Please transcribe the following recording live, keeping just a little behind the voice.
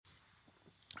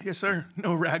Yes, sir.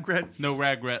 No regrets. No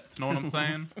regrets. Know what I'm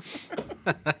saying?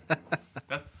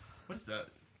 What is that?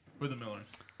 We're the Millers.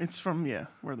 It's from,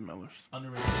 We're the Millers.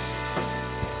 Underrated.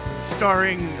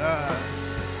 Starring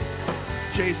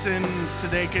Jason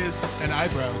Sudeikis. An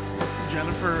eyebrow.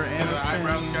 Jennifer The Aniston.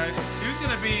 eyebrows guy. He was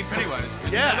going to be Pennywise.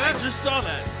 Did you know Yeah, I that? just saw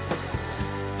that.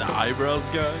 The eyebrows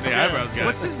guy? The eyebrows guy.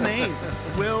 What's his name?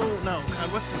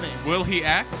 What's his name? Will he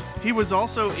act? He was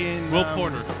also in... Will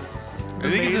Porter. The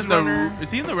I think he's Maze in Runner.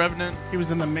 Is he in The Revenant? He was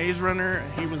in The Maze Runner.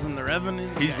 He was in The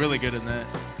Revenant. He's Yeah, really good in that.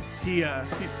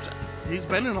 He's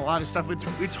been in a lot of stuff.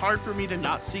 It's hard for me to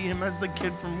not see him as the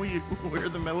kid from We're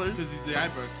the Millers. Because he's the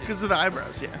eyebrow kid. Because of the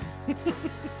eyebrows, yeah.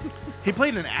 He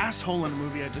played an asshole in a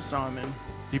movie I just saw him in.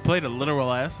 He played a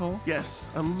literal asshole?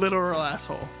 Yes, a literal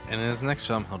asshole. And in his next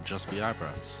film, he'll just be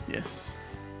eyebrows. Yes.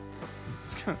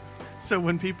 So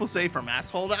when people say from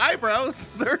asshole to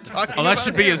eyebrows, they're talking Oh, about that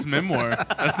should be him. his memoir.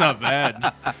 That's not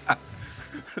bad.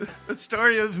 The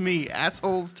story of me,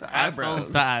 assholes to eyebrows. Assholes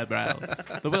to eyebrows.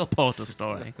 The Will Porter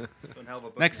story.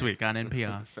 Next week on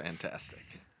NPR. Fantastic.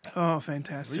 Oh,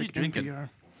 fantastic. What are you drinking?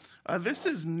 NPR. This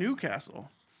is Newcastle.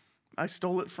 I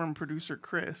stole it from producer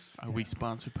Chris. Are we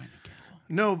sponsored by Newcastle?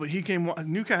 No, but he came.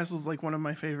 Newcastle's like one of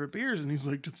my favorite beers, and he's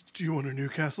like, "Do you want a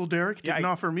Newcastle, Derek?" Yeah, Didn't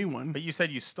offer me one. But you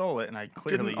said you stole it, and I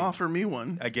clearly Didn't offer me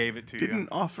one. I gave it to Didn't you.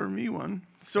 offer me one.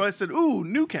 So I said, "Ooh,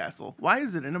 Newcastle. Why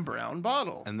is it in a brown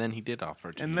bottle?" And then he did offer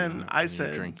it to And you then when I you were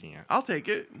said, drinking it. "I'll take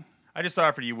it." I just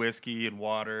offered you whiskey and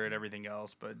water and everything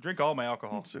else, but drink all my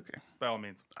alcohol It's okay. by all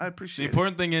means. I The appreciate it.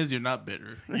 important thing is you're not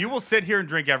bitter. You will sit here and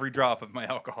drink every drop of my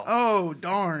alcohol. Oh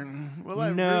darn! Will I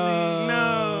really?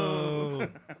 No.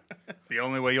 It's the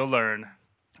only way you'll learn.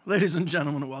 Ladies and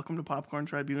gentlemen, welcome to Popcorn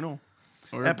Tribunal,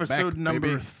 We're episode back,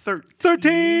 number baby.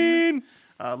 13.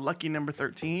 Lucky number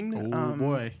 13. Oh,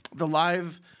 boy. The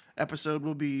live episode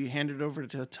will be handed over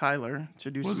to Tyler to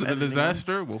do Was some it a editing.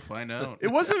 disaster? We'll find out. It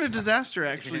wasn't a disaster,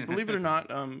 actually. Believe it or not.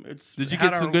 It's Did you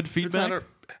had get some good it's feedback?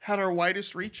 Had our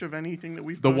widest reach of anything that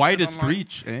we've The posted widest online.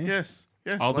 reach, eh? Yes.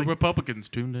 All like, the Republicans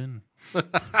tuned in.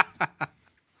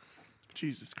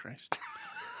 Jesus Christ.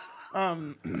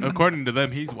 According to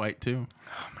them, he's white, too.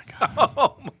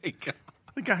 Oh my god.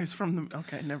 The guy's from the...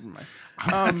 Okay, never mind. I'm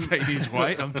not saying he's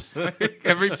white. I'm just saying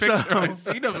every picture I've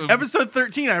seen of him. Episode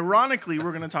 13, ironically,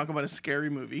 we're going to talk about a scary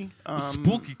movie.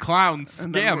 Spooky clowns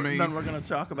And scare then me. then we're going to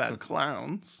talk about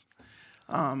clowns.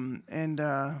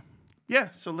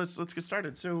 So let's get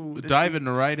started. So this Diving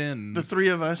right in. the three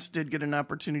of us did get an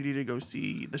opportunity to go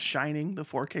see The Shining, the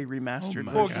 4K remastered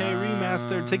my version. 4K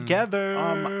remastered together.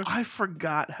 I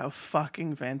forgot how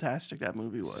fucking fantastic that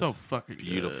movie was. so fucking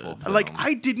Beautiful. good. Like film.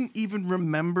 I didn't even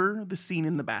remember the scene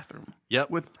in the bathroom. Yep.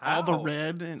 With all the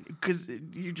red, and because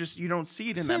you don't see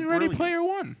it in It's that in Ready brilliance. Player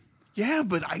One. Yeah,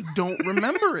 but I don't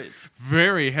remember it.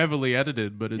 Very heavily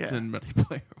edited, but it's Yeah. in Ready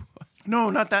Player One.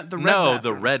 No, not that. The red. No, bathroom.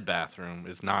 the red bathroom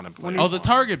is not in place. Oh, the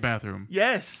Target bathroom.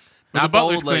 Yes. Where the Not the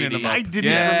butler's old cleaning lady. them up. I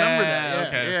didn't Yeah, remember that. Yeah,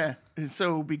 okay. yeah. And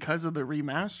so because of the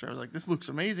remaster, I was like, this looks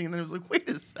amazing. And then I was like, wait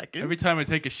a second. Every time I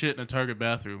take a shit in a Target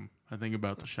bathroom, I think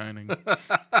about The Shining.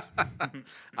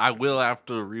 I will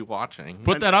after rewatching.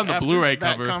 Put that on the After Blu-ray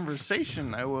that cover.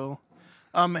 conversation, I will.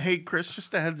 Hey, Chris,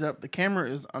 just a heads up. The camera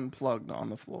is unplugged on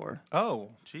the floor. Oh,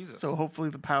 Jesus. So hopefully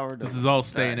the power doesn't. This is all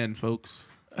staying in, folks.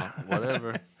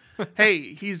 Whatever.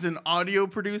 Hey, he's an audio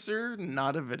producer,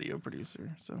 not a video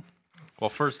producer. So Well,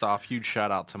 first off, huge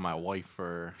shout out to my wife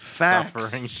for Facts.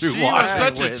 suffering through She watching was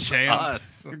such a with champ.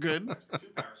 us. you're good.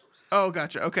 Oh,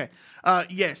 gotcha. Okay.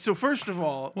 Yeah. So first of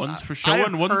all, One's for I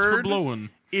showing, one's for heard blowing.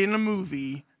 in a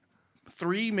movie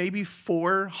 3, maybe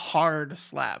 4 hard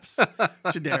slaps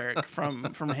to Derek from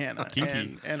Hannah,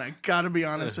 Kinky. and I gotta be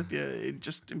honest with you, it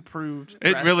just improved.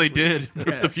 It really drastically. did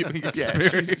with the viewing Yeah,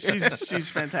 experience. she's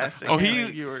fantastic. Oh, Hannah,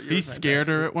 he you were scared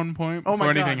her at one point Oh my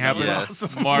before anything God, that happened. was Yes.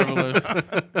 awesome. Marvelous.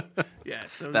 Yeah,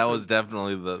 so That so was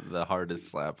definitely the hardest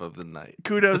slap of the night.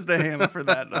 kudos to Hannah for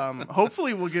that.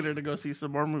 Hopefully, we'll get her to go see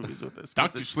some more movies with us. 'cause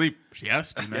Doctor it's- Sleep. She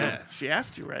asked me, man. Yeah, she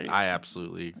asked you, right? I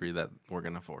absolutely agree that we're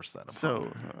gonna force that upon So,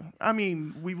 her. I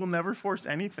mean, we will never force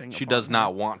anything. She upon does her.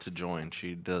 not want to join.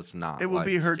 She does not. It will like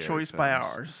be her scary choice by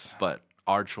films. ours. But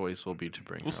our choice will be to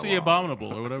bring. We'll her see along.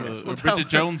 Abominable or whatever. Yes, or we'll tell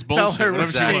Bridget her- Jones tell bullshit. her we're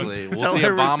Whatever she seeing- wants. Exactly. We'll Tell see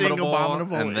her we're seeing Abominable,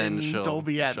 Abominable and then in she'll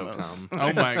Dolby she'll Atmos. come.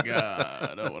 Oh my God.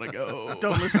 I don't want to go.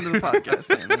 Don't listen to the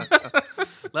podcast, Hannah.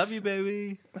 Love you,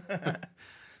 baby.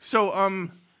 So,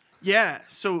 yeah.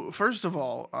 So, first of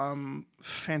all,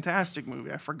 fantastic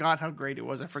movie. I forgot how great it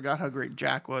was. I forgot how great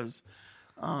Jack was.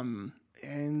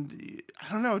 And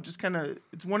I don't know, just kind of,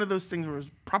 it's one of those things where it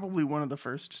was probably one of the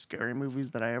first scary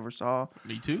movies that I ever saw.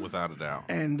 Me too. Without a doubt.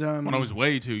 And When I was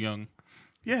way too young.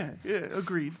 yeah,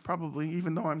 agreed. Probably,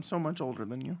 even though I'm so much older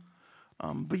than you.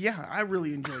 But yeah, I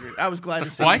really enjoyed it. I was glad to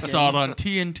see Well, I it again. saw it on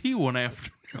TNT one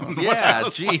afternoon. Yeah,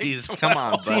 jeez, come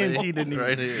on, buddy. TNT didn't even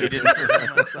right You here.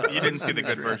 didn't see the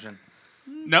good version.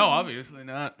 No, obviously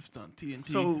not. It's on TNT.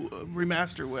 So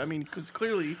remaster. I mean, because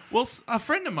clearly, well, a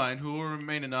friend of mine who will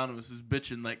remain anonymous is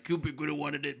bitching like Kubrick would have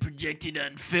wanted it projected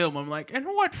on film. I'm like, in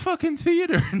what fucking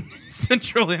theater in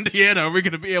Central Indiana are we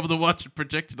going to be able to watch it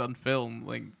projected on film?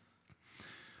 Like,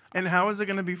 and how is it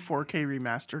going to be 4K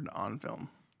remastered on film?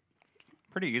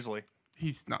 Pretty easily.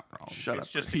 he's not wrong. Shut up.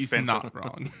 It's just He's expensive. not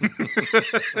wrong.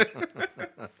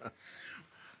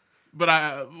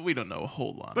 But we don't know a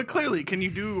whole lot. But clearly, can you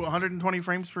do 120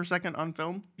 frames per second on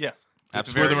film? Yes.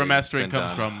 that's where the Absolutely. remastering It's been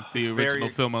comes done. from. The It's very original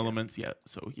film expensive. elements. Yeah.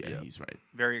 So yeah, he's right.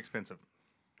 Very expensive.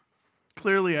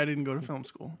 Clearly, I didn't go to film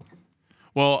school.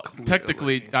 Well,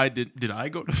 technically, I did. Did I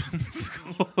go to film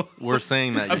school? We're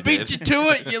saying that you I beat did. you to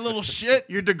it, you little shit.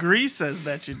 Your degree says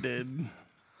that you did.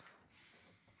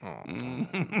 I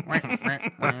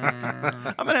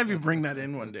I'm gonna have you bring that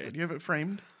in one day. Do you have it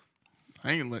framed?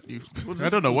 ain't let you. We'll I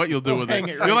just- don't know what you'll do we'll with hang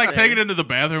it. it right You'll like there. take it into the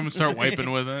bathroom and start wiping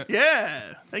with it.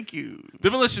 Yeah. Thank you.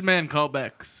 Demolition Man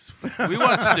callbacks. We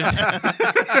watched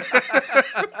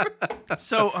it.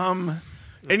 So,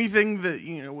 anything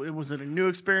that was it a new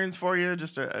experience for you?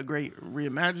 Just a great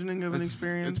reimagining of an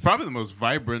experience. It's probably the most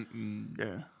vibrant and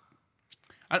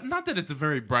yeah. not that it's a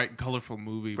very bright and colorful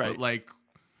movie, Right. but like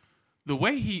the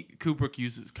way Kubrick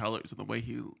uses colors and the way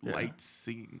he lights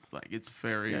scenes, like it's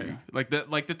very like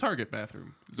the Target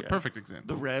bathroom is a perfect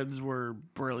example. The reds were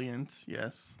brilliant.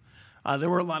 Yes. There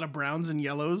were a lot of browns and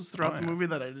yellows throughout the movie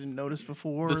that I didn't notice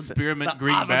before. The spearmint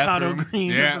green avocado bathroom.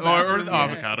 green. Yeah, of the or bathroom. the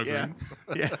avocado yeah,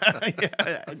 green.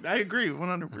 Yeah, I agree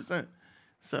 100%.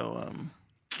 So,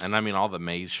 And I mean, all the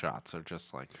maze shots are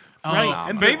just like Right, phenomenal.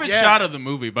 and Favorite Yeah. shot of the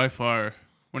movie by far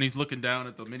when he's looking down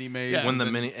at the mini maze. Yeah. when the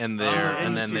and mini then- and there and and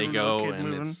you then see they the little go kid and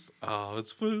moving.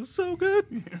 it's so good.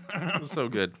 It's so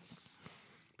good.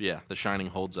 But yeah, The Shining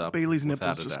holds up. Bailey's without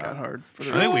nipples a just doubt. got hard. For I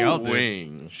the think we all did.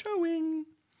 Showing. showing.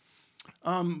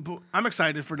 But I'm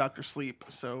excited for Dr. Sleep.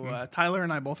 So Tyler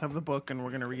and I both have the book, and we're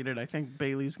gonna read it. I think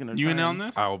Bailey's gonna. You try in and- on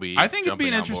this? I will be I think it'd be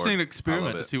an jumping on interesting board. experiment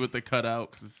I to love it. see what they cut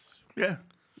out. Cause Yeah,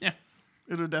 yeah,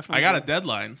 it'll definitely. I got a be.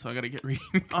 deadline, so I got to get reading.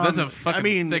 'Cause that's a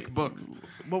fucking thick book.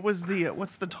 What was the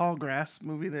what's the Tall Grass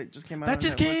movie that just came out? That on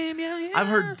just Netflix? came. Yeah. I've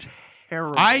heard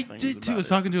terrible. I things did too. I about was it.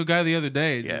 talking to a guy the other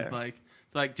day. And Yeah. he's like,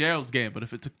 it's like Gerald's Game, but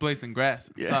if it took place in grass,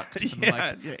 it Yeah. sucks. And I'm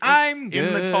like, yeah. I'm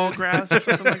in the good. tall grass or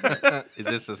something like that. Is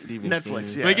this a Stephen Netflix,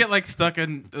 King? yeah. They get like stuck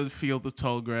in a field of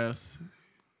tall grass.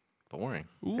 Boring.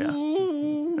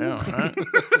 Ooh. Yeah, right?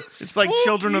 It's like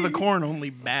Children of the Corn, only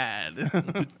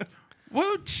bad.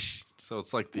 Which So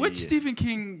it's like the Stephen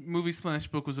King movie slash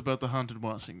book was about the haunted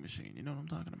washing machine? You know what I'm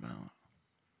talking about?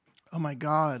 Oh my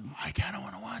God! I kind of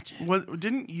want to watch it. What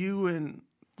didn't you and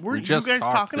were We you just guys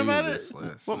talked talking through about it? this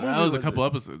list. What movie That was a it? couple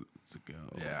episodes ago.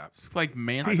 Yeah. It's like He's,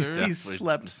 Mancer. he's definitely-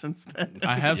 slept since then.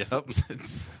 I have Yep. slept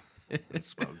since.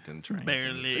 smoked and drank.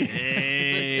 Barely.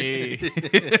 Hey.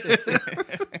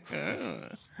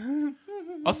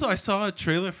 Also, I saw a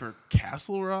trailer for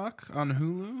Castle Rock on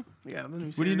Hulu. Yeah, the new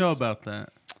What do you know series. about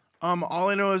that? All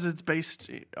I know is it's based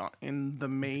in the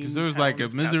main. Because there was like town a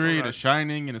of Misery, Castle and a Rock.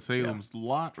 Shining, and a Salem's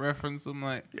Lot reference. I'm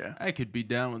like, Yeah. I could be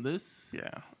down with this. Yeah,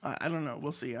 I don't know.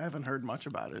 We'll see. I haven't heard much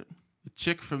about it. The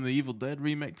chick from the Evil Dead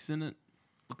remakes in it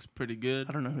looks pretty good.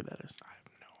 I don't know who that is.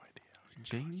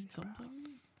 Jane something.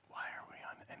 Why are we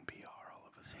on NPR all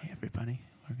of a sudden? Hey everybody,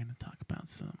 we're gonna talk about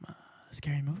some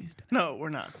scary movies today. No, we're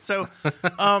not. So,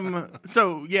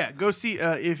 so yeah, go see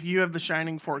if you have the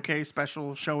Shining 4K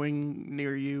special showing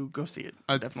near you. Go see it.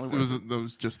 Definitely. It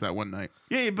was just that one night.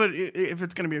 Yeah, but if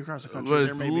it's going to be across the It country, was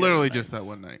there may be literally other just nights. that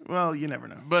one night. Well, you never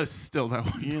know. But it's still that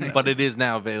one You night. know. But it is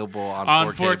now available on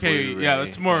 4K. 4K, yeah,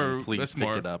 that's more- and Please that's pick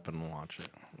more- it up and watch it.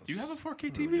 Do you have a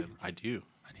 4K TV? I do.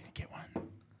 I need to get one.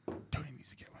 Tony needs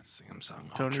to get one.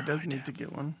 Samsung. Tony Ultra does High need Def. to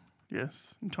get one.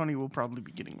 Yes, and Tony will probably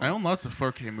be getting I one. own lots of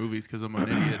 4K movies because I'm an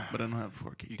idiot, but I don't have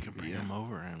 4K You can TV. bring yet. them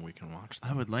over and we can watch I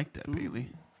them. would like that,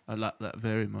 Bailey. I like that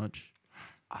very much.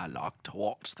 I like to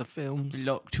watch the films.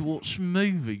 I like to watch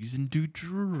movies and do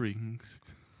drawings.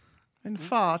 And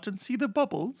fart and see the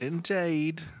bubbles.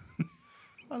 Indeed.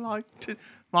 I like to.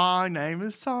 My name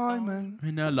is Simon.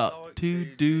 And I like to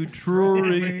do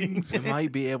drawings. You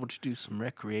might be able to do some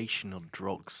recreational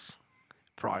drugs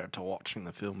prior to watching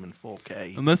the film in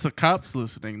 4K. Unless a cop's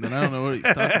listening, then I don't know what he's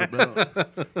talking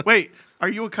about. Wait, are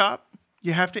you a cop?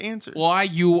 You have to answer. Why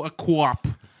you a co-op?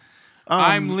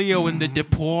 I'm Leo in the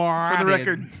Departed. For the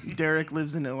record, Derek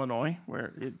lives in Illinois,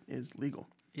 where it is legal.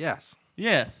 Yes.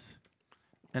 Yes.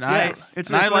 And Yes, I it's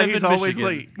and I that's why live he's in always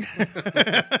Michigan.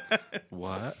 late.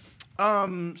 What?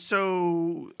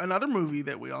 So another movie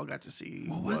that we all got to see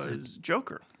was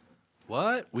Joker.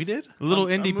 What? We did? A little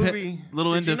A movie.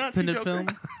 little Did you not see independent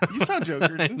Joker? film. You saw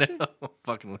Joker, didn't you? I'm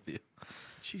fucking with you.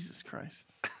 Jesus Christ.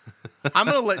 I'm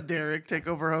going to let Derek take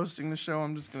over hosting the show.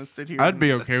 I'm just going to sit here. I'd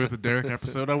be okay with a Derek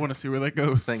episode. I want to see where that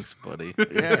goes. Thanks, buddy.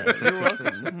 Yeah, you're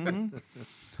welcome.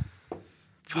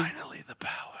 Finally, the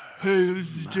power. Hey,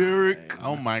 this is Derek.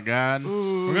 Oh my God,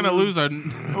 we're gonna lose our.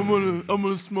 I'm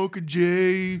gonna smoke a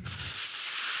J.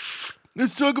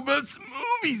 Let's talk about some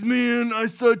movies, man. I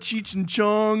saw Cheech and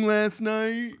Chong last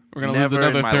night. We're gonna lose Never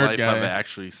another in my third life have I guy.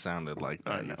 actually sounded like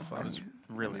that. I know. You fuck.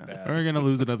 Really bad. We're gonna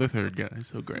lose another third guy.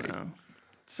 So great.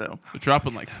 So We're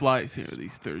dropping like flies here.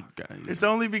 These third guys. it's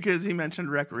only because he mentioned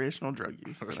recreational drug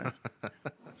use that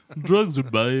Drugs are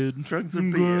bad. drugs are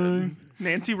bad.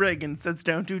 Nancy Reagan says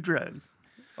don't do drugs.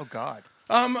 Oh God.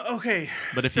 Okay.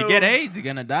 But if so you get AIDS, you're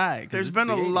gonna die. 'cause there's it's been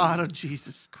the a 80s. lot of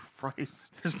Jesus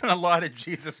Christ. There's been a lot of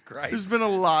Jesus There's Christ. been a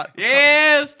lot.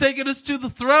 Yes, taking us to the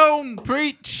throne.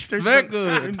 Preach. There's Very been-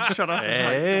 good. Shut up.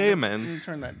 Amen. Let me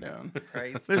turn that down.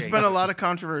 Christ There's Jesus. been a lot of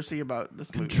controversy about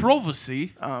this movie.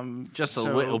 Controversy. Just a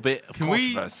So, little bit of Can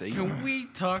we controversy.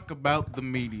 talk about the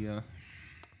media?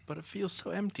 But it feels so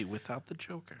empty without the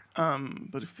Joker.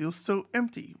 But it feels so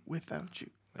empty without you.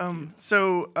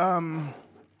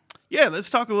 Yeah, let's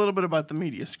talk a little bit about the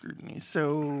media scrutiny.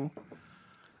 So,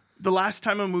 the last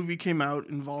time a movie came out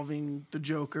involving the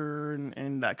Joker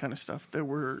and that kind of stuff, there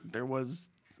was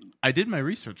I did my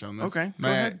research on this. okay. Go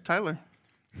ahead, Tyler.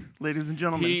 Ladies and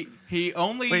gentlemen. He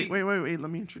only Wait. Let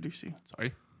me introduce you.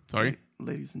 Sorry.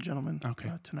 Ladies and gentlemen.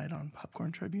 Okay. Tonight on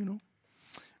Popcorn Tribunal,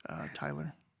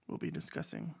 Tyler will be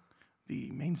discussing the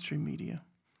mainstream media,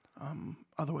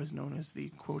 otherwise known as the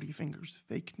Quotey Fingers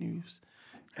fake news,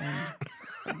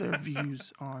 and their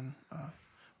views on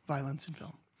violence in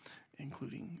film,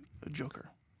 including Joker,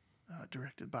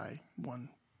 directed by one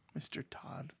Mr.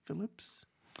 Todd Phillips,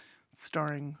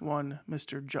 starring one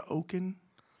Mr. Joaquin.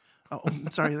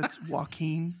 Sorry, that's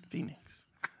Joaquin Phoenix.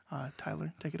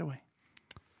 Tyler, take it away.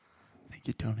 Thank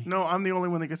you, Tony. No, I'm the only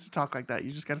one that gets to talk like that.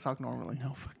 You just got to talk normally.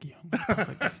 No, fuck you. I'm gonna talk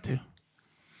like this too.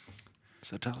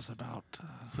 So tell us about.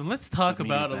 So let's talk The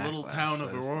media about a little backlash town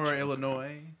of that is Aurora,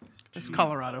 Illinois. It's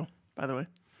Colorado, by the way.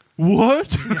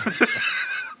 What?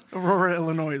 Aurora,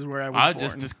 Illinois is where I was I born.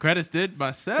 just discredited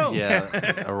myself.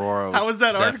 Yeah, Aurora. How was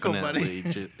that article, buddy?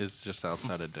 It's just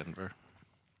outside of Denver.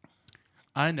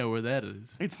 I know where that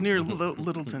is. It's near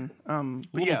Littleton. But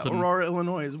yeah, Littleton. Aurora,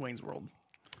 Illinois is Wayne's World.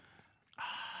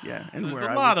 Yeah, and There's where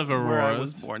a I lot was, of where I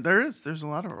was Auroras. born. There's a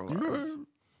lot of Auroras.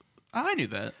 I knew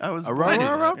that. I was Aurora, born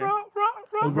Aurora, there.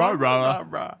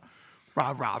 Aurora.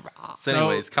 Rah. So,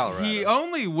 anyways, Colorado. He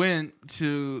only went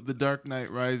to The Dark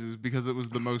Knight Rises because it was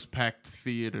the most packed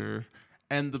theater.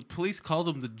 And the police called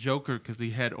him the Joker because he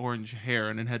had orange hair,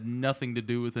 and it had nothing to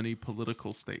do with any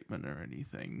political statement or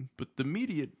anything. But the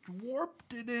media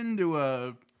warped it into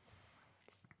a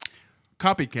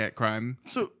copycat crime.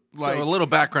 So, So a little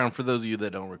background for those of you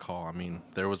that don't recall. I mean,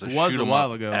 there was a Was a shoot 'em while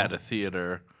up ago. at a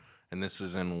theater, and this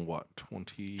was in what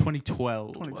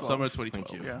 2012. 2012. Summer 2012.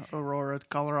 Thank you. yeah, Aurora,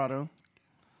 Colorado.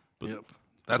 Yep.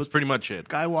 That's pretty much it.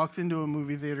 Guy walked into a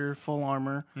movie theater, full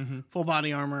armor, full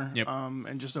body armor, Yep.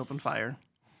 and just opened fire.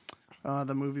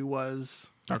 The movie was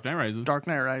Dark Knight Rises. Dark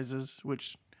Knight Rises,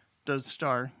 which does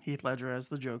star Heath Ledger as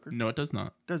the Joker. No, it does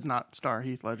not. Does not star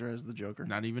Heath Ledger as the Joker.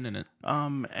 Not even in it.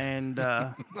 And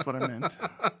that's what I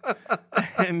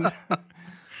meant.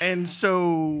 and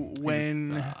so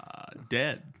when He's,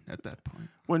 dead at that point.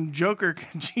 when Joker,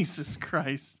 Jesus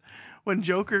Christ, when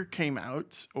Joker came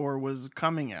out or was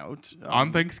coming out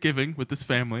On Thanksgiving with his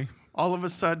family. all of a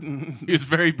sudden, He was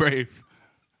very brave.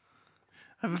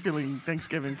 I have a feeling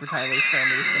Thanksgiving for Tyler's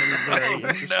family is going to be very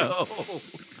interesting.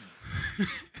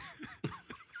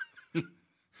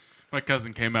 My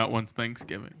cousin came out once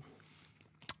Thanksgiving.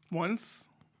 Once.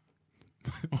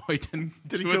 Well, he didn't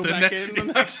Did he do go it the back in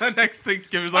the next- the next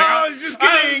Thanksgiving? He was like, I was just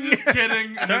kidding." I was just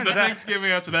kidding. And then the Turns out-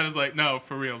 Thanksgiving after that is like, no,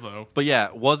 for real though. But yeah,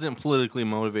 it wasn't politically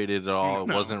motivated at all.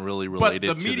 No. It wasn't really But related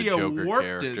the to media the Joker warped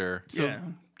character. it. So Yeah.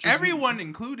 everyone,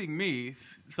 including me,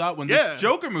 thought when Yeah. this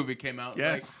Joker movie came out,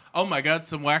 Yes. like, oh my god,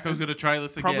 some wacko's gonna try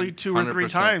this again. Probably 2 or 3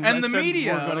 100%. times. And I the said,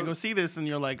 media- we're going to go see this, and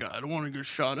you're like, I don't want to get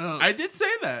shot up. I did say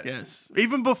that. Yes.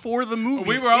 Even before the movie.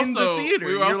 We were in also the theater.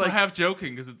 we were you're also like, half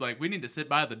joking because it's like we need to sit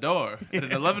by the door at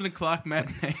an 11 o'clock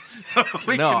matinee so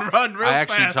we No, can run real I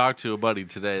actually fast. talked to a buddy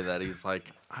today that he's like,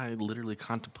 I literally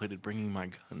contemplated bringing my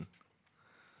gun.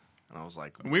 And I was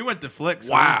like, We went to Flick,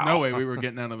 so Wow. there's no way we were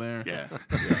getting out of there. yeah.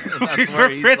 that's We where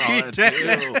were he pretty saw it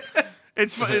dead. too.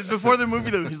 It's before the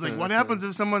movie though. He's like, "What happens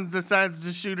if someone decides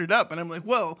to shoot it up?" And I'm like,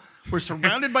 "Well, we're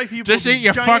surrounded by people. Just eat these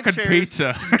your giant fucking chairs.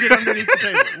 pizza." Just get underneath the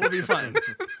table. We'll be fine."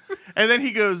 And then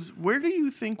he goes, "Where do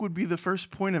you think would be the first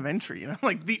point of entry?" And I'm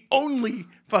like, "The only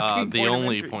fucking The point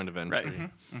only of entry. point of entry.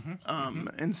 Right.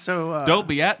 And so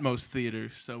Dolby Atmos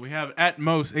theaters, so we have at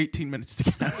most 18 minutes to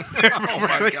get out. Oh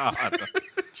my god.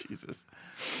 Jesus.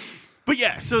 But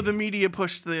yeah, so the media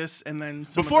pushed this, and then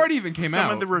Before it even came some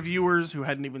out. of the reviewers who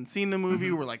hadn't even seen the movie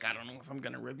were like, "I don't know if I'm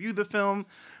going to review the film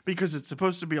because it's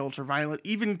supposed to be ultra-violent."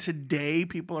 Even today,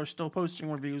 people are still posting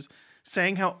reviews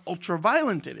saying how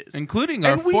ultra-violent it is. Including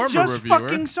our and we former just reviewer.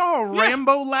 fucking saw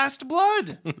Rambo Last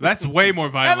Blood. That's way more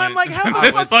violent. And I'm like, how than the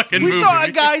this fuck? fucking We movie. saw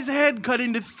a guy's head cut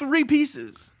into 3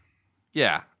 pieces.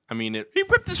 Yeah. I mean, it He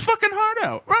ripped his fucking heart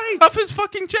out. Right. Up his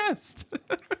fucking chest.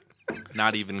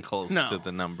 not even close No. to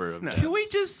the number of. No. Can we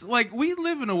just, like, we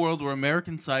live in a world where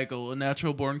American Psycho and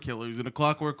Natural Born Killers and A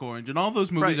Clockwork Orange and all those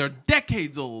movies Right. are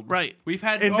decades old. Right. We've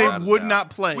had And all- they would Yeah. not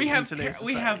play we in have today's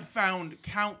we society. have found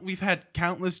we've had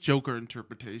countless Joker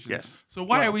interpretations. Yes. So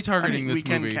why Well, are we targeting we this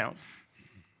movie? can count.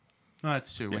 No,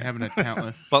 that's true. We haven't had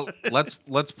countless. But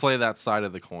let's play that side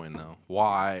of the coin though.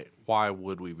 Why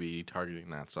would we be targeting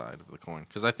that side of the coin?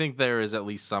 Because I think there is at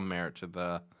least some merit to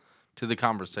the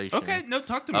conversation. Okay, no,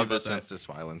 talk to me Of the about that. senseless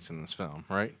violence in this film,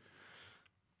 right?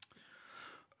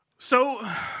 So,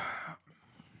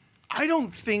 I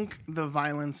don't think the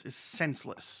violence is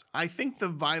senseless. I think the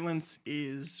violence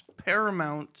is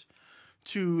paramount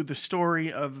to the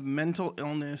story of mental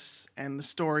illness and the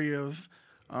story of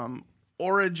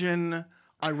origin.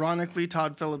 Ironically,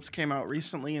 Todd Phillips came out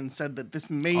recently and said that this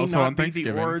may Also not on be the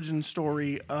Thanksgiving. origin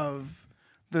story of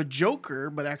the Joker,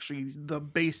 but actually the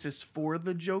basis for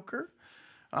the Joker,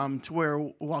 to where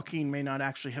Joaquin may not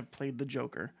actually have played the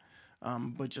Joker.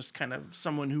 But just kind of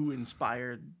someone who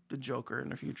inspired the Joker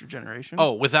in a future generation.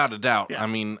 Oh, without a doubt. Yeah. I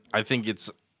mean, I think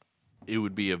it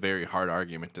would be a very hard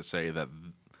argument to say that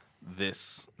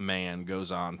this man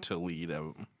goes on to lead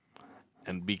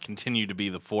and continue to be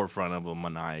the forefront of a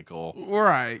maniacal.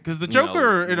 Right, because the You know,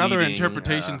 Joker in other leading,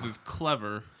 interpretations is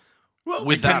clever. well,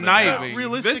 without a doubt. Conniving.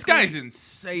 realistically- This guy's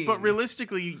insane. but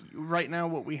realistically, right now,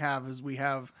 what we have is we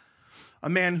have a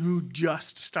man who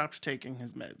just stopped taking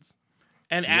his meds,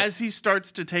 and as he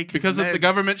starts to take because his of the meds,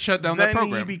 government shut down that then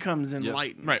program. he becomes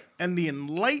enlightened, Right. And the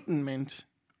enlightenment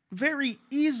very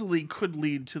easily could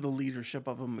lead to the leadership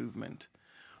of a movement,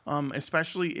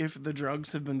 especially if the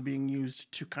drugs have been being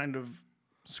used to kind of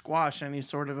squash any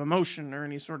sort of emotion or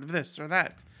any sort of this or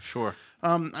that. Sure.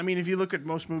 I mean, if you look at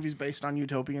most movies based on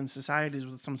utopian societies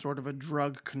with some sort of a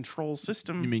drug control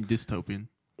system, You mean dystopian?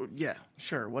 yeah,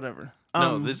 sure, whatever.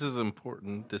 No, this is an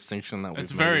important distinction that we've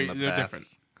It's made very- in the they're past. different.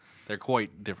 They're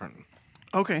quite different.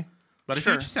 Okay, But I see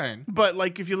Sure. what you're saying. but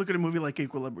like if you look at a movie like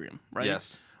Equilibrium, right?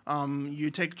 Yes. You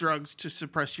take drugs to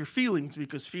suppress your feelings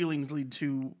because feelings lead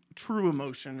to true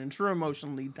emotion, and true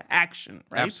emotion lead to action,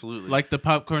 right? Absolutely. Like the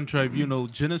Popcorn Tribunal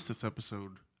Genesis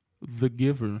episode, The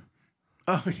Giver.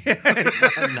 Oh yeah,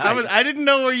 I didn't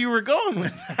know where you were going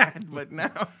with that, but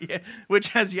now, yeah, which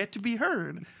has yet to be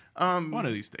heard. One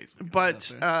of these days. we'll get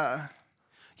But it out there.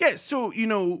 yeah, so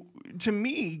to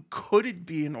me, could it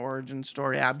be an origin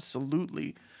story?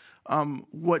 Absolutely.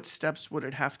 What steps would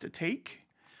it have to take?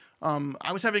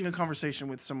 I was having a conversation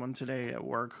with someone today at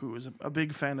work who is a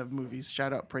big fan of movies.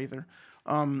 Shout out Prather.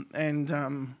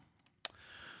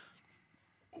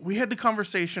 We had the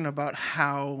conversation about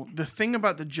how the thing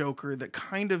about the Joker that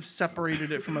kind of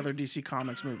separated it from other DC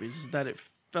Comics movies is that it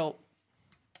felt.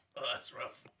 Oh, that's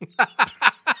rough.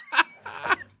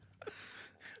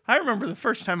 I remember the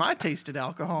first time I tasted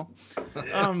alcohol.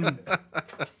 I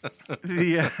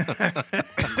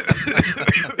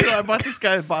bought this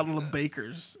guy a bottle of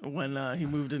Baker's when he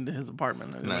moved into his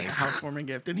apartment. It was like a Nice. housewarming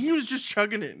gift, and he was just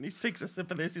chugging it. And he takes a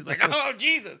sip of this. He's like, "Oh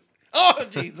Jesus! Oh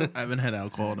Jesus!" I haven't had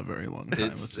alcohol in a very long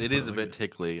time. it is a bit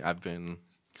tickly. I've been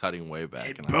cutting way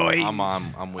back. And boys. I'm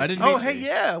with I didn't you. Oh, mean- hey,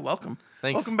 yeah, welcome.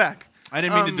 Thanks. Welcome back. I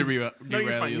didn't mean to No, derail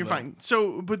you're fine. you. You're though. fine.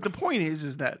 So, but the point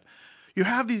is that you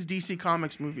have these DC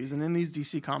Comics movies, and in these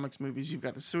DC Comics movies, you've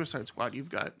got the Suicide Squad, you've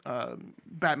got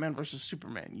Batman versus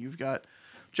Superman, you've got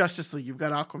Justice League, you've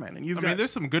got Aquaman, and you've I got mean,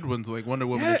 there's some good ones like Wonder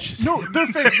Woman. yeah, and Shazam. no, they're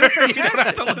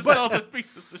fantastic. but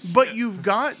But you've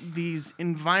got these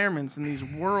environments and these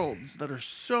worlds that are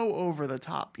so over the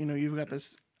top. You know, you've got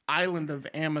this island of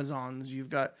Amazons. You've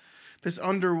got this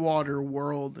underwater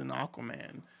world in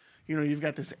Aquaman. you've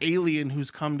got this alien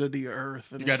who's come to the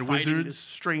Earth and You got is fighting wizards. this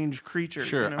strange creature.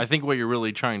 Sure. you know? I think what you're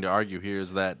really trying to argue here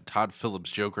is that Todd Phillips'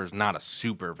 Joker is not a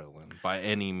supervillain by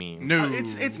any means. No,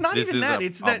 It's not This even is that. a-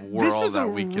 It's a that this world is a that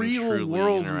we can real truly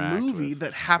world interact movie with.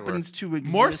 that happens to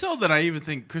exist. more so than I even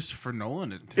think Christopher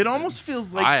Nolan intended. It almost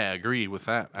feels like I agree with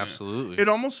that. Absolutely. it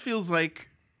almost feels like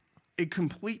a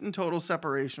complete and total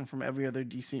separation from every other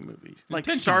DC movie, like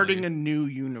Intentionally. starting a new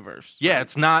universe. Yeah,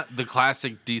 it's not the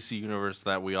classic DC universe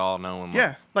that we all know and love.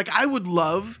 Yeah, like I would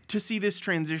love to see this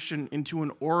transition into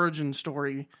an origin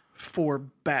story for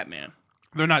Batman.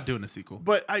 They're not doing a sequel.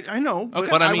 But I know.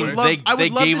 But I mean, would love, I would they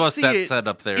love gave to us see that it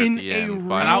setup there in at the a end. real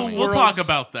by And all we'll means. talk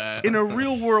about that. in a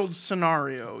real world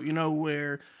scenario,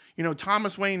 where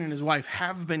Thomas Wayne and his wife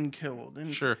have been killed,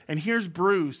 and Sure. and here's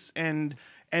Bruce, and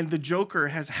the Joker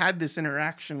has had this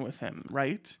interaction with him,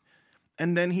 right?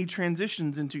 And then he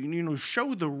transitions into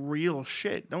show the real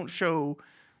shit. Don't show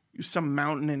some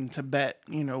mountain in Tibet,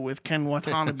 with Ken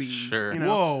Watanabe. Sure.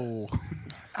 Whoa.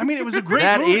 I mean, it was a great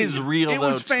That movie. is real, It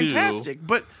was though, too. fantastic,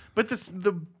 but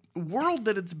the world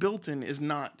that it's built in is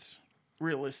not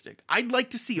realistic. I'd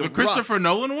like to see a The Christopher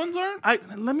Nolan ones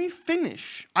aren't? let me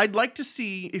finish. I'd like to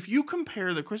see if you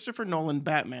compare the Christopher Nolan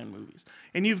Batman movies,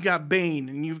 and you've got Bane,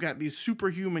 and you've got these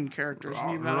superhuman characters,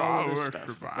 and you've got all of this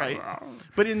stuff, right?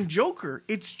 But in Joker,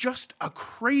 it's just a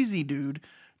crazy dude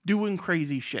doing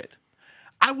crazy shit.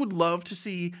 I would love to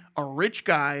see a rich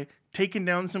guy taking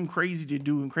down some crazy dude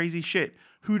doing crazy shit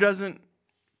who doesn't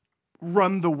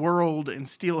run the world and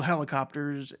steal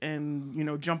helicopters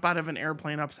and jump out of an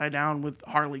airplane upside down with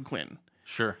Harley Quinn.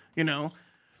 Sure. I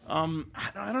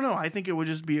don't know. I think it would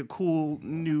just be a cool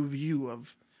new view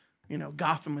of,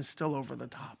 Gotham is still over the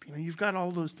top. You've got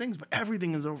all those things, but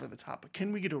everything is over the top. But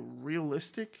can we get a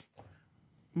realistic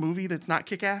movie that's not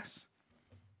Kick-Ass?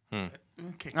 I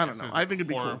don't know. I think it'd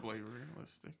be cool. horribly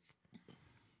realistic.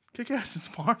 Kick-Ass is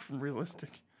far from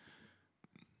realistic.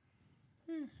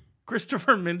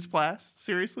 Christopher Mintz-Plasse?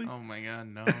 Seriously? Oh my god,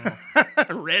 no.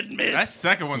 Red Mist. That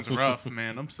second one's rough,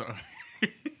 man. I'm sorry.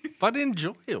 But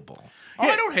enjoyable. Oh,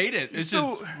 I don't hate it. It's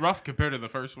So- just rough compared to the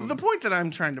first one. The point that I'm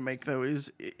trying to make, though,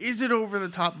 is it over the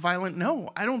top violent? No,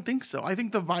 I don't think so. I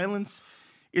think the violence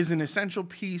is an essential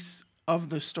piece of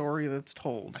the story that's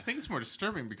told. I think it's more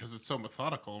disturbing because it's so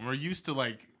methodical, and we're used to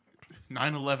like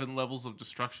 9/11 levels of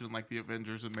destruction, like the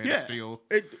Avengers and Man of Steel.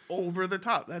 It over the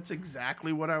top. That's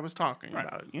exactly what I was talking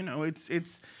about.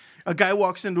 It's a guy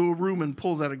walks into a room and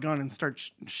pulls out a gun and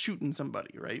starts shooting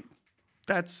somebody, right?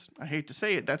 That's, I hate to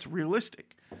say it, that's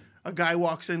realistic. A guy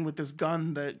walks in with this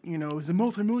gun that, is a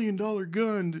multi-million-dollar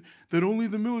gun that only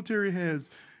the military has,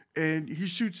 and he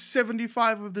shoots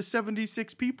 75 of the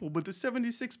 76 people, but the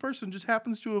 76th person just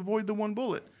happens to avoid the one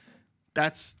bullet.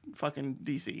 That's fucking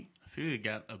DC. I feel you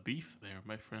got a beef there,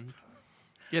 my friend.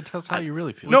 Yeah, tell us how you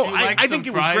really feel. No, you like I some think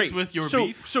it was fries great. with your so,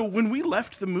 beef? So when we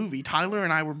left the movie, Tyler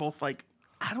and I were both like,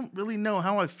 I don't really know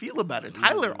how I feel about it.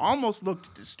 Tyler almost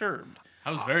looked disturbed. I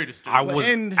was very disturbed. I was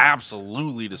And-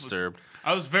 absolutely disturbed.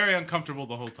 I was very uncomfortable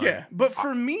the whole time. Yeah, but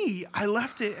for me, I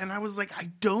left it and I was like,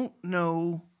 I don't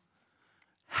know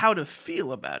how to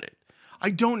feel about it.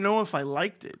 I don't know if I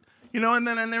liked it.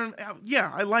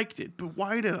 Yeah, I liked it, but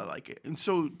why did I like it? And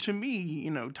so to me,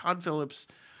 Todd Phillips,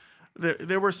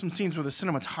 there were some scenes where the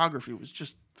cinematography was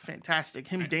just fantastic.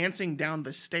 Him dancing down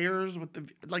the stairs with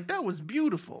that was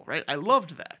beautiful, right? I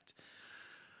loved that.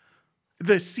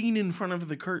 The scene in front of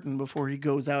the curtain before he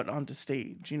goes out onto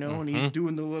stage, and he's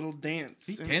doing the little dance.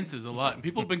 He dances a lot, and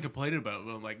people have been complaining about it.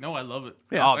 But I'm like, no, I love it.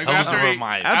 Yeah. Oh, Like, those after were he-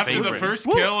 my after favorite. the first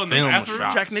Well, kill and then film after,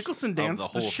 shots. Jack Nicholson of danced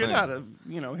the the, whole shit thing. out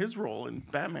of his role in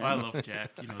Batman. I love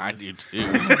Jack. You know I this. do too.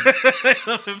 I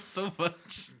love him so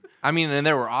much. I mean, and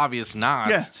there were obvious nods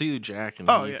Yeah. to Jack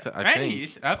and Oh, Heath. yeah. I And think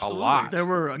Heath, a absolutely. lot. There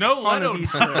were a No, I ton of don't-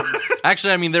 Easter eggs.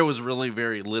 Actually, I mean, there was really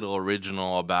very little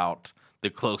original about the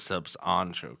close-ups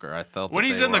on Joker. I felt When that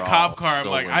he's they in the were cop all car, I'm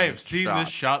like, stolen I have seen this shots.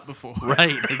 shot before.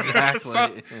 Right, exactly.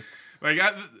 So- Like,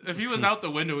 if he was out the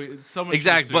window, someone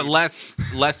Exactly, but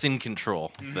sued. less in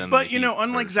control than. But the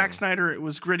unlike Heath Zack version. Snyder, it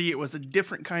was gritty. It was a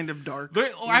different kind of dark.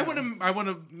 I want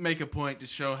to make a point to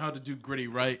show how to do gritty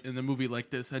right in a movie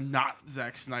like this, and not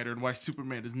Zack Snyder, and why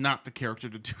Superman is not the character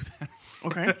to do that.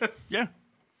 Okay, yeah,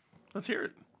 let's hear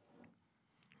it.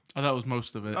 Oh, that was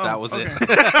most of it. That was okay.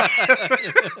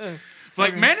 it.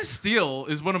 Like, Man of Steel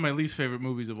is one of my least favorite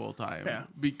movies of all time. Yeah.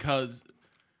 Because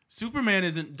Superman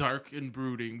isn't dark and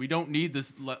brooding. We don't need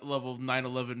this level of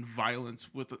 9/11 violence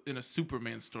in a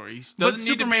Superman story. He But doesn't need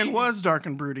to Superman be- was dark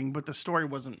and brooding, but the story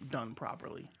wasn't done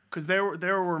properly because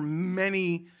there were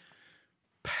many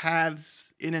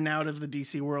paths in and out of the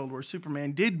DC world where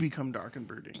Superman did become dark and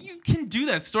brooding. You can do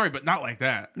that story, but not like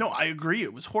that. No, I agree.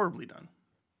 It was horribly done.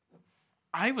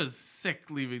 I was sick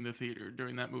leaving the theater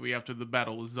during that movie after the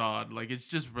battle with Zod. Like, it's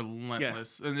just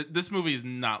relentless. And this movie is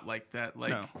not like that.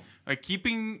 Like, No.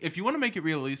 if you want to make it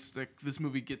realistic, this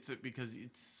movie gets it because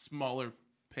it's smaller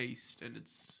paced and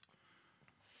it's...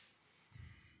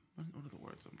 What are the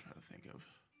words I'm trying to think of?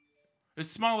 It's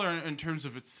smaller in terms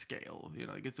of its scale. You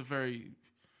know, like, it's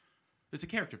a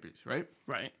character piece, right?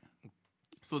 Right.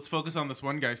 So let's focus on this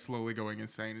one guy slowly going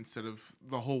insane instead of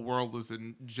the whole world is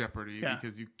in jeopardy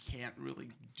because you can't really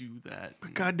do that.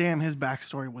 But goddamn, his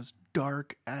backstory was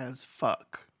dark as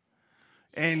fuck.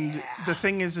 And the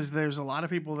thing is there's a lot of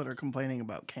people that are complaining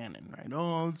about canon, right?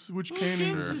 Oh, which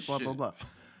canon is this? Blah, blah, blah.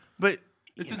 But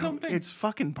It's you his know, own thing. It's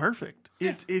fucking perfect.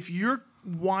 If you're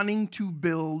wanting to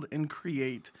build and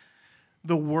create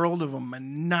the world of a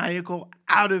maniacal,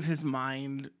 out of his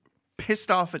mind,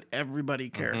 pissed off at everybody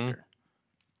character,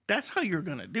 that's how you're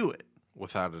gonna do it.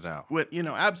 Without a doubt.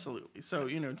 Absolutely. So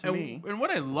to me, And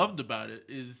what I loved about it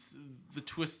is the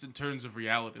twists and turns of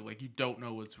reality. Like, you don't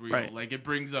know what's real. Right. Like, it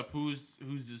brings up who's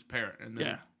his parent, and then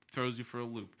Yeah. it throws you for a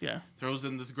loop. Yeah. Throws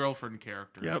in this girlfriend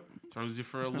character. Yep. Throws you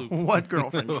for a loop. what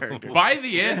girlfriend character? By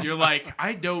the end, you're like,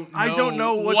 I don't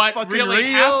know what's what fucking really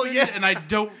real, happened, yeah. and I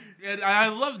don't. And I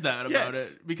love that about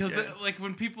Yes. it because, Yeah. like,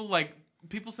 when people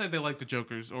say they like the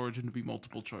Joker's origin to be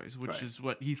multiple choice, which Right. is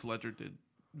what Heath Ledger did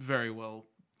very well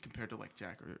compared to like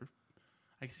Jack. Or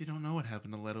I guess you don't know what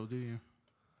happened to Leto, do you?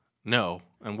 No,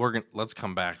 and let's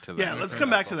come back to that. Yeah, let's come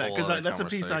back to that whole because other that's a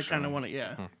piece I kind of conversation. want to.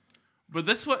 Yeah. But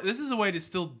this is a way to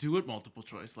still do it multiple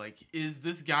choice. Like, is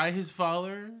this guy his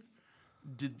father?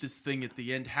 Did this thing at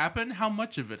the end happen? How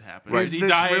much of it happened? Is Did he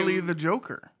this die? really the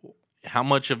Joker? How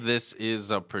much of this is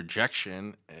a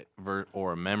projection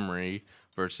or a memory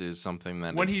versus something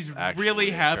that when is he's actually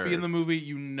really happy occurred? in the movie,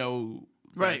 you know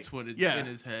Right. that's when it's Yeah. in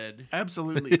his head.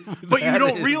 Absolutely. But you That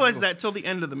don't is- realize that till the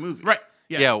end of the movie. Right.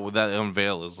 Yeah, well, that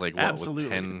unveil is like what, Absolutely.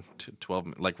 with 10 to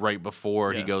 12, like right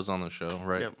before he Yeah. goes on the show,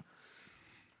 right? Yep.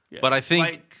 Yeah. But I think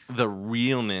Like- the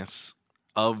realness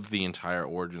of the entire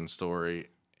origin story,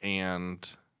 and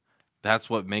that's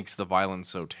what makes the violence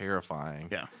so terrifying.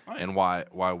 Yeah. And why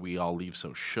we all leave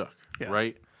so shook, Yeah.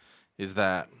 right? Is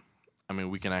that, I mean,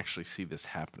 we can actually see this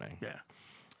happening. Yeah.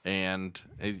 And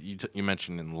you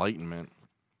mentioned enlightenment,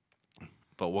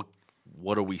 but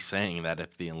what are we saying that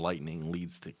if the enlightening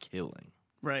leads to killing?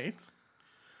 Right.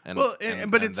 And, Well, but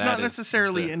and it's that not is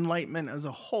necessarily the- enlightenment as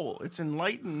a whole. It's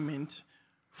enlightenment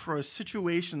for a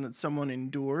situation that someone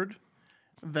endured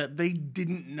that they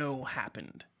didn't know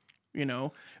happened. You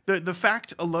know, the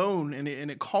fact alone, and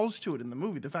it calls to it in the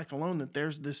movie, the fact alone that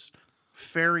there's this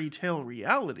fairy tale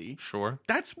reality. Sure.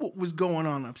 That's what was going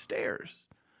on upstairs.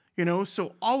 You know,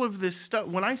 so all of this stuff,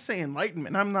 when I say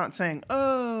enlightenment, I'm not saying,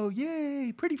 oh,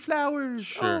 yay, pretty flowers,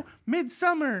 Sure. oh,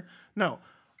 midsummer. No,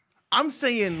 I'm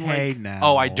saying like, now.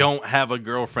 Oh, I don't have a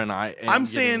girlfriend. I'm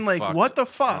saying like, what the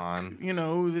fuck? on. You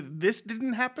know, this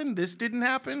didn't happen. This didn't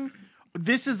happen.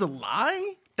 This is a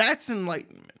lie. That's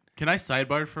enlightenment. Can I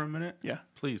sidebar for a minute? Yeah.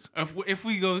 Please. If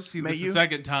we go see May this you? a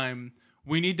second time,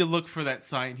 we need to look for that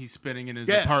sign he's spinning in his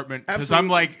Yeah, apartment. Because I'm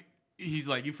absolutely. like, he's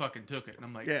like, you fucking took it. And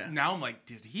I'm like, Yeah. now I'm like,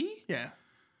 did he? Yeah.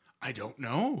 I don't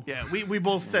know. Yeah. We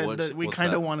both said What's- that we what's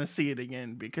kind that? of want to see it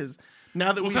again because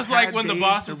now that we've Because had like when the days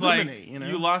boss to is like, ruminate, you know,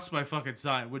 you lost my fucking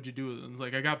sign. What'd you do with it? And it's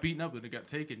like, I got beaten up and it got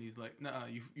taken. He's like, nah,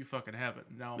 you fucking have it.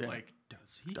 And now I'm Yeah. like,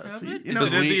 does he Does have he? it? You Is know,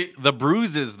 it Because in the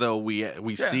bruises, though,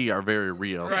 we see are very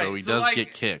real, Right, so he so, does like,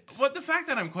 get kicked. But the fact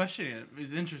that I'm questioning it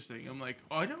is interesting. I'm like,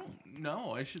 oh, I don't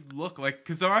know. I should look like,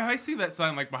 because I see that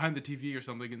sign like behind the TV or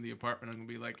something in the apartment. I'm gonna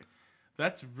be like,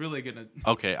 that's really gonna.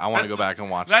 Okay, I want to That's go back and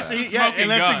watch that's that. the- yeah, smoking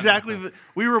and that's gun. exactly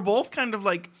we were both kind of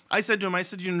like, I said to him, I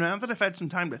said, you know, now that I've had some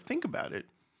time to think about it,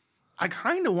 I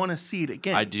kind of want to see it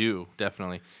again. I do,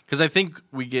 definitely. Because I think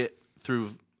we get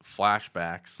through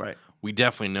flashbacks. Right. We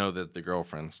definitely know that the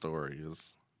girlfriend story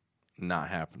is not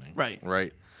happening. Right.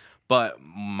 Right. But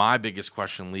my biggest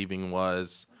question leaving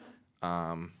was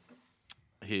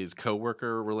his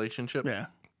coworker relationship. Yeah.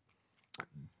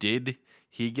 Did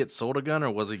he get sold a gun or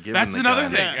was he given That's the another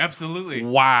gun? thing. Yeah. Absolutely.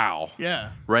 Wow.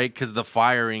 Yeah. Right? Because the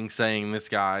firing saying this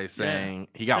guy saying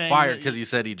he got Saying fired that because he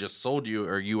said he just sold you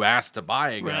or you asked to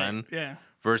buy a gun. Right. Yeah.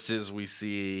 Versus we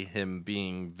see him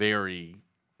being very,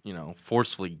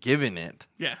 forcefully given it,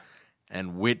 Yeah.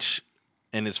 and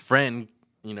his friend,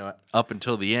 up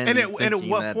until the end. And at thinking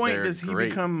what that point they're does he great.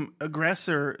 become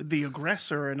the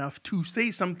aggressor enough to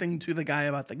say something to the guy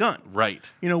about the gun? Right?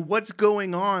 You know, what's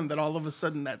going on that all of a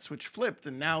sudden that switch flipped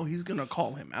and now he's going to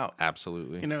call him out?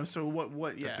 Absolutely. You know, so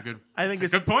what, yeah. That's a good. I think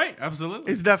that's a good point.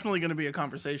 Absolutely. it's definitely going to be a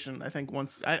conversation. I think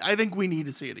I think we need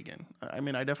to see it again. I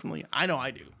mean, I know I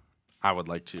do. I would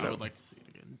like to. I would like to see it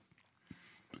again.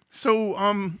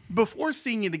 So, before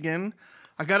seeing it again,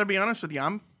 I got to be honest with you.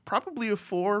 I'm probably a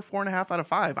 4.5 out of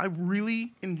 5. I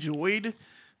really enjoyed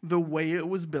the way it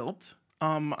was built.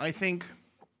 I think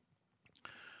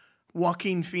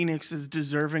Joaquin Phoenix is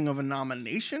deserving of a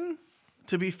nomination.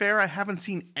 To be fair, I haven't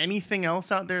seen anything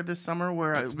else out there this summer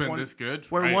where It's been this good.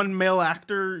 where one male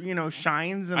actor,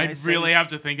 shines. And I I'd say, really have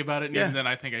to think about it, and Yeah. even then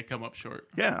I think I come up short.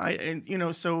 Yeah,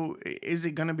 so is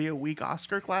it going to be a weak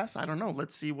Oscar class? I don't know.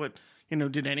 Let's see what,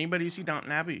 did anybody see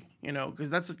Downton Abbey? Because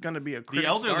that's going to be a The critic's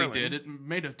elderly darling. did. It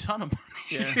made a ton of money.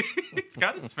 Yeah. It's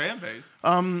got its fan base.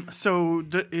 So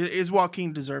is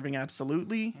Joaquin deserving?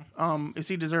 Absolutely. Is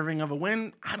he deserving of a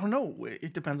win? I don't know.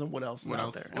 It depends on what else is What out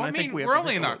else? there. And Well, I think mean, we have we're to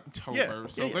only take in a look. October,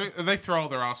 so Yeah. they throw all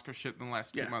their Oscar shit in the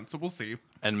last 2 Yeah. months, so we'll see.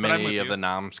 And But I'm many with of you. the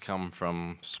noms come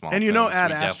from small. And films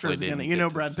Ad we Astra's definitely gonna. didn't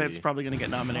get Brad to Pitt's see. probably gonna get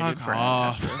nominated Fuck for Ad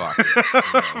off. Astra. Fuck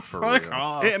it. No, for Fuck real.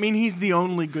 off. I mean, he's the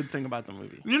only good thing about the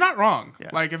movie. You're not wrong. Yeah.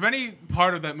 Like, if any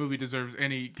part of that movie deserves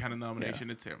any kind of nomination,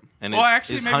 it's him. And well, is,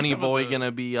 actually, is maybe Honey some of Boy the-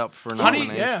 gonna be up for Honey,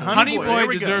 nomination? yeah, Honey Boy. Boy There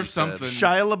we go. deserves You said. something.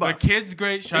 Shia LaBeouf. The kid's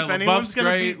great. Shia LaBeouf's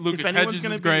great. Lucas if anyone's Hedges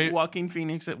gonna is great. be Joaquin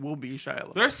Phoenix, it will be Shia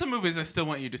LaBeouf. There's some movies I still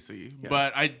want you to see,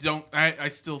 but I don't. I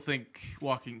still think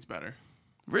Joaquin's better.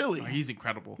 Really? He's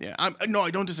incredible. Yeah, no,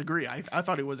 I don't disagree. I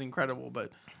thought it was incredible,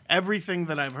 but everything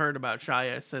that I've heard about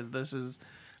Shia says this is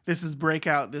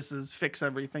breakout. This is fix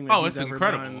everything. That Oh, he's it's ever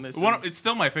incredible. Done. It's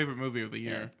still my favorite movie of the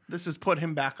year. This has put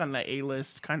him back on the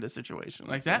A-list kind of situation.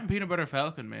 Like that and Peanut Butter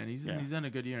Falcon, man. He's Yeah. done a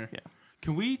good year. Yeah.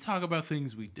 Can we talk about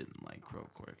things we didn't like real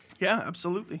quick? Yeah,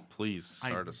 absolutely. Please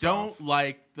start I us don't off.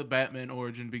 like the Batman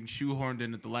origin being shoehorned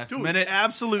in at the last Dude, minute.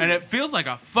 absolutely. And it feels like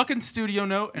a fucking studio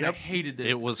note, and I Yep. hated it.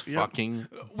 It was fucking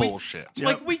We bullshit.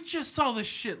 Yep. We just saw this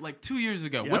shit like 2 years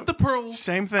ago Yep. with the pearls.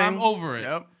 Same thing. I'm over it.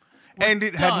 Yep. And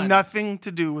it had done. nothing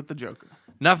to do with the Joker.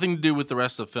 Nothing to do with the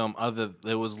rest of the film.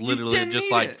 It was literally didn't just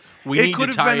need like it. we need to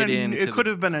tie it in. It could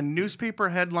have been a newspaper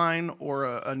headline or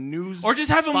a news, Or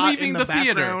just have him spot leaving in the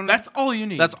theater. background. That's all you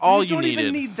need. That's all you don't needed.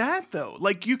 even need that though.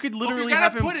 Like you could Well, if literally you're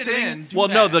have gonna him put it sitting. in, do Well,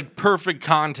 no, that. the perfect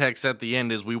context at the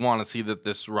end is we want to see that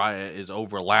this riot is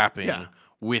overlapping Yeah.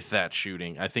 with that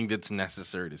shooting. I think it's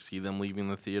necessary to see them leaving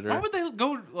the theater. Why would they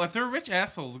go if they're rich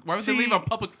assholes? Why would See, they leave a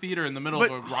public theater in the middle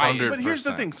but, of a riot? but here's the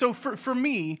 100%. thing. So for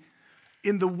me,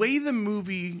 in the way the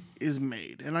movie is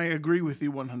made, and I agree with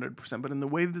you 100%, but in the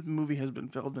way that the movie has been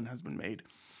filmed and has been made,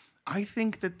 I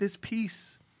think that this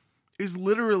piece is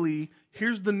literally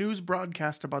here's the news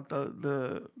broadcast about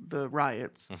the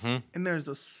riots, and there's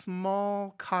a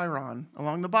small chyron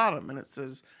along the bottom, and it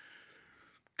says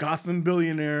Gotham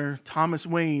billionaire Thomas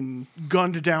Wayne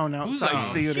gunned down Who's outside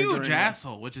a theater. huge during that.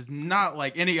 asshole, which is not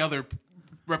like any other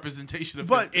representation of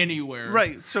But- him anywhere.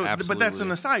 Right. So, but that's an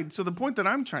Absolutely. aside. So the point that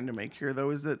I'm trying to make here, though,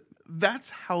 is that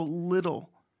that's how little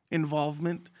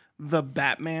involvement the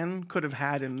Batman could have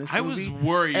had in this I was movie.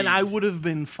 worried. and I would have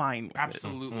been fine with it.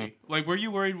 Absolutely. Like, were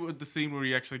you worried with the scene where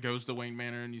he actually goes to Wayne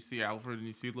Manor and you see Alfred and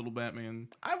you see little Batman?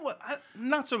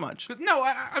 Not so much. But no,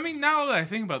 I mean, now that I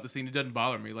think about the scene, it doesn't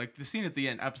bother me. Like, the scene at the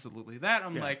end, absolutely. That,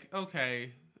 I'm Yeah. like,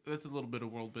 okay, that's a little bit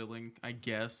of world building, I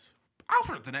guess.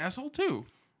 Alfred's an asshole, too.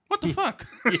 What the fuck?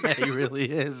 Yeah, he really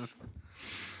is.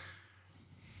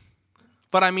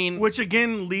 But I mean, Which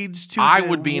again leads to I the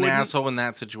would be an wouldn't- asshole in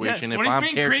that situation Yes. if When he's I'm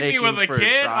being creepy caretaking with a for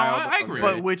kid, a child. I agree.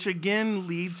 But which again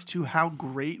leads to how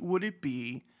great would it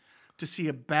be to see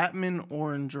a Batman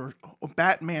origin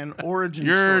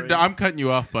story. I'm cutting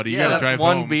you off, buddy. You Yeah, gotta that's drive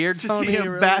one home. beer, to Tony, see a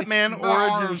really? Batman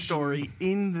origin Gosh. story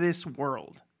in this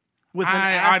world with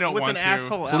I don't with want an to.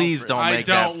 asshole. Please Alfred. don't I make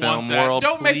don't that want film that. world.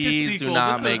 Don't make the Please sequel. do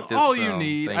not this make is this all film. you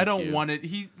need. Thank I don't you. want it.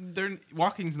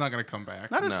 Walking's not going to come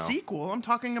back. Not a No. sequel. I'm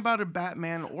talking about a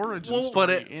Batman origin Well, story. but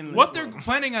it- in this What they're world.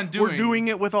 planning on doing, We're doing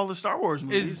it with all the Star Wars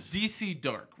movies. is DC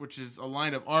Dark, which is a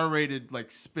line of R-rated like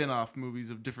spin-off movies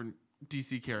of different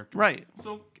DC characters. Right.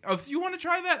 So if you want to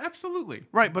try that, absolutely.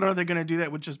 Right, but are they going to do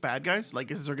that with just bad guys? Like,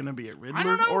 is there going to be a Riddler I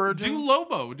don't know. origin? Do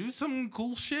Lobo. Do some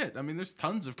cool shit. I mean, there's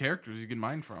tons of characters you can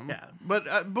mine from. Yeah, but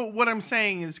what I'm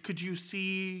saying is, could you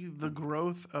see the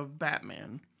growth of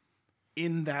Batman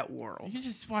in that world? You can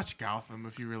just watch Gotham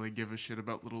if you really give a shit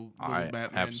about little I Batman.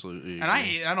 absolutely And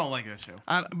agree. I don't like that show.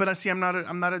 But I see, I'm not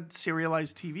a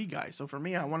serialized TV guy. So for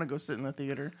me, I want to go sit in the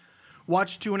theater,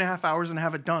 watch 2.5 hours, and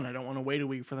have it done. I don't want to wait a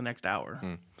week for the next hour.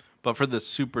 But for the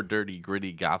super dirty,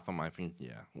 gritty Gotham, I think,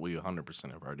 we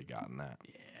 100% have already gotten that.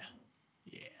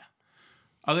 Yeah.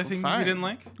 Other things fine. you didn't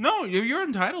like? No, you're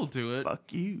entitled to it.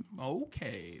 Fuck you.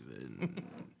 Okay, then.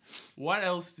 What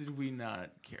else did we not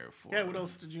care for? Yeah. What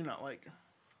else did you not like?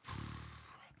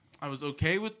 I was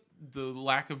okay with the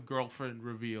lack of girlfriend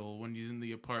reveal when he's in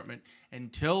the apartment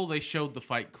until they showed the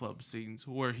Fight Club scenes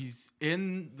where he's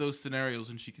in those scenarios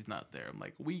and she's not there. I'm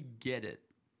like, we get it.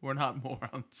 We're not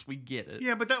morons. We get it.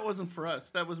 Yeah, but that wasn't for us.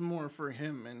 That was more for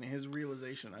him and his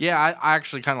realization. Yeah, I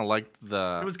actually kind of liked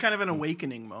the. It was kind of an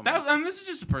awakening moment. And this is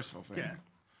just a personal thing. Yeah.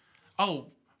 Oh,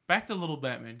 back to Little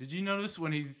Batman. Did you notice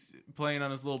when he's playing on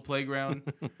his little playground,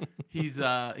 he's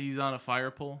on a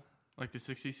fire pole, like the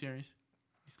 60s series?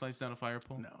 He slides down a fire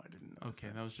pole? No, I didn't know. Okay,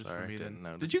 that was just Sorry, for me didn't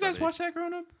then. notice, Did you guys buddy. watch that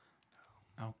growing up?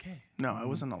 Okay. No, I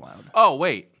wasn't allowed. Oh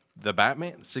wait, the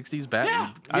Batman, 60s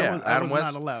Batman. I Yeah, was Adam not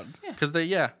West. allowed. Because they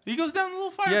He goes down the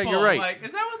little fire Yeah, pole. you're right. Like,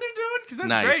 is that what they're doing? Because that's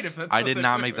nice. great if that's I what did they're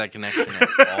not doing. make that connection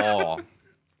at all.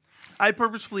 I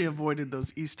purposefully avoided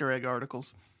those Easter egg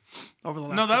articles over the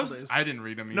last No, that couple was days. I didn't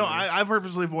read them either. No, I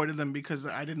purposely avoided them because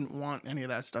I didn't want any of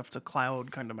that stuff to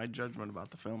cloud kind of my judgment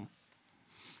about the film.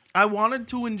 I wanted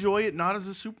to enjoy it not as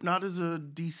a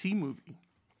DC movie.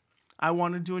 I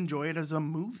wanted to enjoy it as a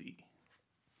movie.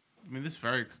 I mean, this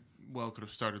very well could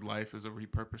have started life as a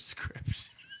repurposed script.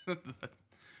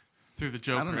 Threw the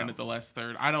Joker in at the last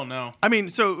third. I don't know. I mean,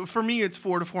 so for me, it's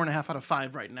 4 to 4.5 out of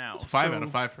 5 right now. It's 5 out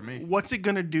of 5 for me. What's it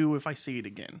gonna do if I see it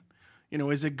again? You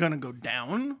know, is it gonna go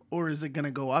down or is it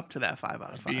gonna go up to that 5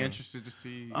 out of 5? Be interested to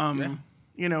see.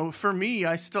 You know, for me,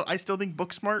 I still think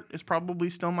Booksmart is probably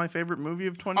still my favorite movie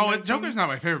of 2019. Joker's not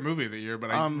my favorite movie of the year, but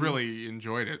I really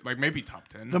enjoyed it. Like maybe top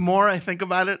 10. The more I think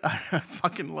about it, I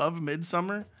fucking love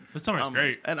Midsommar. Midsummer's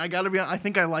great. And I gotta be honest, I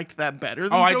think I liked that better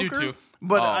than Oh, I Joker. do too.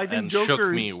 But Oh, I think and Joker's...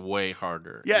 shook me way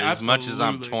harder. Yeah, as much as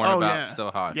I'm absolutely. torn Oh, about yeah.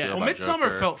 still how I Yeah. feel Well, about Midsummer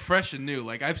Joker. felt fresh and new.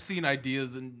 Like I've seen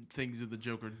ideas and things of the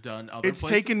Joker done other It's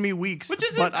places. taken me weeks, Which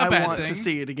isn't but a I bad want to thing.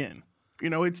 see it again. You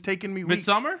know, it's taken me weeks.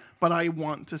 Midsommar? But I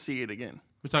want to see it again.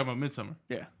 We're talking about Midsummer.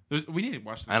 Yeah. We need to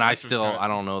watch this. And I director's cut.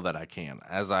 don't know that I can.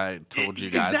 As I told you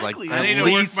guys, Exactly. like I need at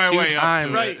to work least my 2 way up to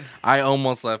times, it. Right. I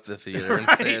almost left the theater and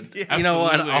Right, said, yeah. "You know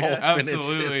what? Absolutely. I'll finish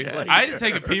Absolutely. this later." I had to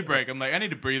take a pee break. I'm like, I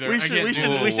need a breather. We I should can't we do should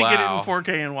it. we should get it in Wow.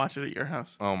 4K and watch it at your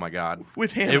house Oh my god!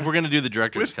 with Hannah. If we're gonna do the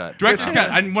director's cut, Director's cut.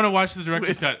 I want to watch the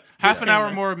director's cut. Half an hour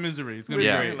Hannah. more of misery. It's gonna be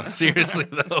yeah, great. seriously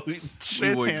though, she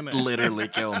With would Hannah. literally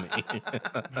kill me.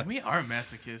 We are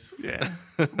masochists. Yeah.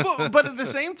 but at the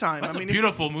same time, That's I mean, a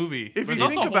beautiful movie. if But you it's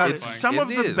think also about it, horrifying. some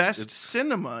of It the is. best It's-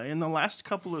 cinema in the last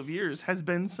couple of years has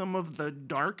been some of the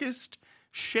darkest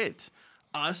shit.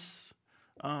 Us,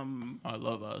 I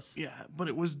love us. yeah, but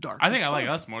it was dark. I think as I like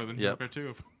fuck. us more than Yep. Joker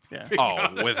too. Yeah.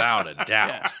 Oh, without a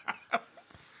doubt.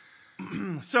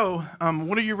 So,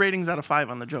 what are your ratings out of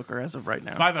 5 on the Joker as of right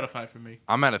now? 5 out of 5 for me.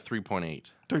 I'm at a 3.8.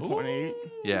 3.8.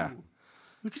 Yeah,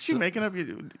 Look at you making up.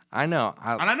 I know.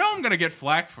 And I know I'm gonna get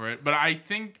flack for it, but I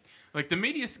think like the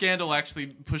media scandal actually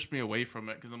pushed me away from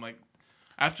it because I'm like,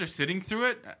 after sitting through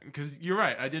it, because you're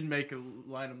right, I did make a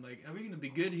line. I'm like, are we gonna be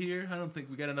good here? I don't think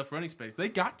we got enough running space. They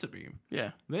got to be.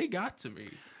 Yeah. They got to be.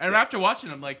 And after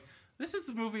watching, I'm like, this is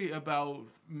a movie about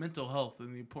mental health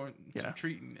and the importance Yeah. of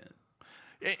treating it.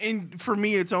 And for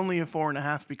me, it's only a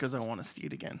 4.5 because I want to see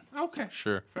it again. Okay,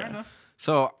 Sure. fair enough.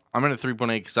 So I'm at a 3.8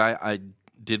 because I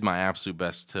did my absolute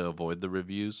best to avoid the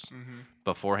reviews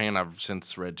beforehand. I've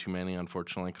since read too many,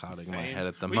 unfortunately, clouding my Same. head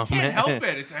at the we moment. can't help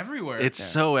it. It's everywhere. It's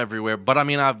so everywhere. But I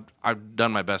mean, I've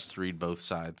done my best to read both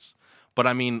sides. But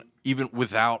I mean, even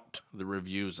without the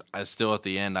reviews, I still at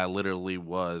the end, I literally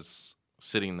was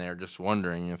sitting there just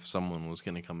wondering if someone was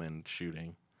going to come in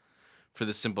shooting. For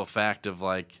the simple fact of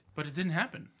like, but it didn't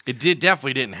happen. it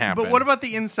definitely didn't happen. But what about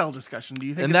the incel discussion? Do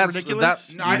you think And it's that's- ridiculous?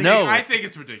 that- No, I, No. I think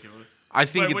it's ridiculous. I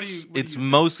think But what it's do you- it's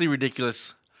mostly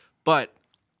ridiculous, but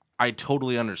I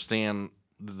totally understand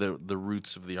the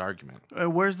roots of the argument.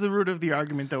 Where's the root of the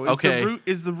argument, though? Is Okay.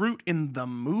 Is the root in the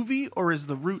movie or is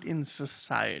the root in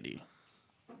society?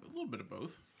 A little bit of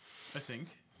both, I think.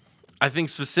 I think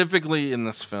specifically in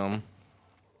this film,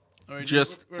 All right,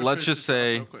 Just- we're let's finish just this up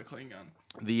say- real quick. Hang on.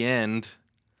 the end.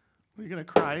 Are you gonna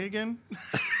cry again?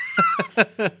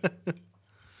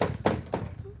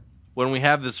 When we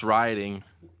have this rioting,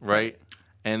 right,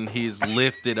 and he's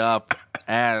lifted up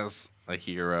as a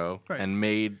hero Right. and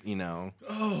made, you know,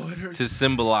 Oh, it hurts. to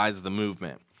symbolize the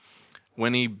movement.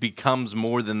 When he becomes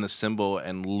more than the symbol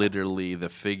and literally the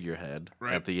figurehead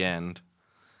Right. at the end,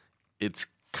 it's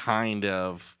kind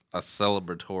of a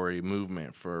celebratory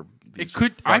movement for these It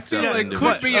could. I fucked feel up it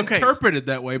individuals. could be Okay. interpreted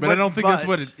that way, but I don't think that's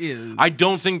what But- it is. I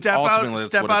don't think step ultimately out, that's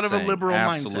step what out it's of a saying. liberal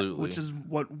Absolutely. mindset, which is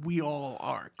what we all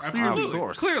are. Absolutely, Of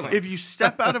course. clearly. If you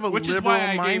step out of a Which is liberal why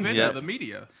I gave mindset, into Yeah. the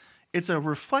media. it's a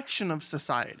reflection of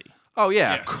society, Oh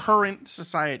yeah, Yeah. current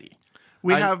society.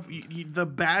 We have the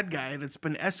bad guy that's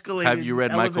been escalated. Have you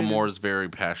read Michael elevated. Moore's very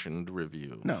passionate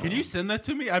review? No. Can you send that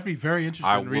to me? I'd be very interested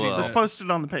I in reading will. that. Let's post it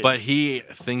on the page. But he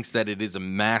thinks that it is a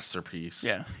masterpiece.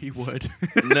 yeah. He would.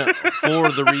 No,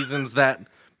 for the reasons that,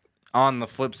 on the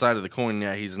flip side of the coin,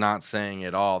 yeah, he's not saying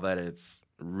at all that it's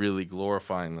really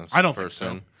glorifying this I don't think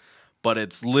person. so. But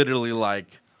it's literally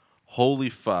like, holy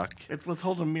fuck. Let's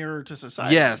hold a mirror to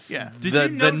society. Yes. Yeah. Did the you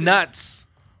notice- nuts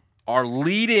are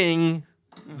leading.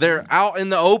 They're out in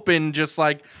the open, just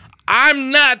like,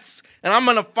 I'm nuts, and I'm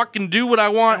gonna fucking do what I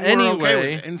want And we're okay with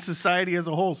anyway. it. And society as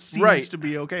a whole seems Right. to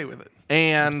be okay with it.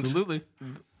 And Absolutely.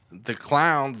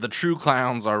 the true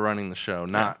clowns are running the show,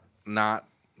 not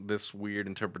this weird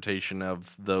interpretation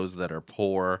of those that are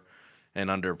poor and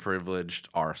underprivileged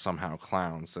are somehow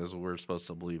clowns, as we're supposed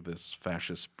to believe this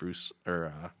fascist Bruce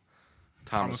or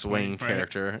Thomas Wayne Wayne, right.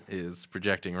 character is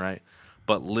projecting, right?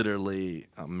 But literally,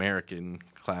 American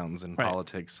clowns in Right.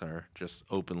 politics are just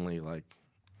openly like,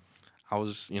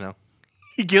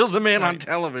 he kills a man on Right.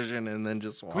 television and then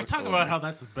just walks Can we talk away. about how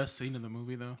that's the best scene in the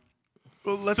movie, though?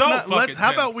 Well, let's So not. fucking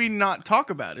How about tense. we not talk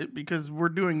about it because we're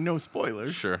doing no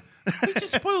spoilers. Sure. We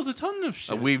just spoiled a ton of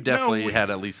shit. We've definitely we- had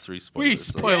at least 3 spoilers.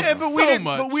 so- spoiled Yeah, but we so didn't.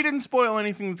 much. But we didn't spoil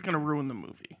anything that's going to ruin the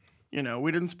movie. You know,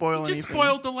 we didn't spoil just anything.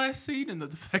 spoiled the last scene and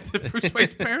the fact that Bruce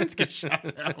Wayne's parents get shot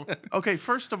down. Okay,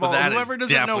 first of But all, that is whoever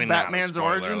doesn't know definitely not a Batman's spoiler,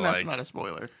 origin, that's like- not a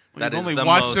spoiler. That You've is only the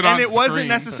watched most- it on And it wasn't screen.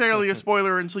 necessarily a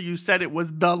spoiler until you said it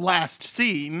was the last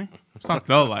scene. It's not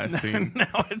the last scene.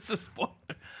 Now it's a spoiler.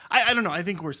 I don't know. I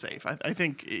think we're safe. I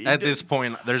think At this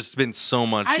point, there's been so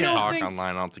much I don't talk think-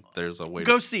 online. I don't think there's a way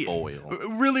go to see spoil. it.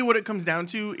 Really, what it comes down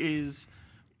to is,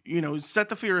 set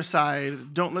the fear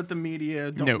aside. Don't let the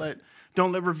media.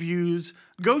 Don't let reviews.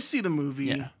 Go see the movie.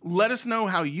 Yeah. Let us know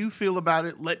how you feel about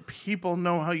it. Let people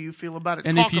know how you feel about it.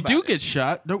 And Talk if you about do it. get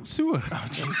shot, don't sue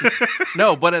us.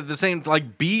 No, but at the same,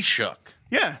 like, be shook.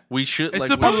 yeah, We should It's like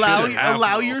supposed we to should have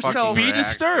allow a yourself- fucking Be reaction.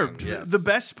 disturbed. Yes. the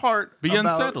best part Be about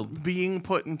unsettled. being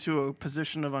put into a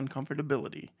position of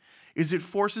uncomfortability is it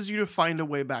forces you to find a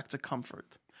way back to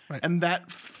comfort. Right. And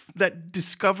that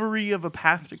discovery of a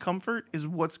path to comfort is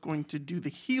what's going to do the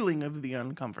healing of the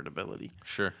uncomfortability.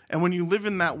 Sure. And when you live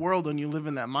in that world and you live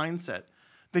in that mindset,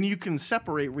 then you can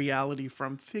separate reality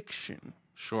from fiction.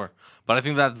 Sure. But I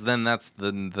think that's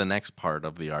the next part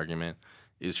of the argument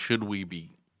is, should we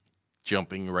be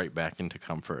jumping right back into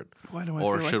comfort? Why do I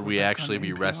Or feel like should we're we back on actually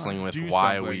be NPR? wrestling with Do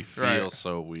why something. we feel Right.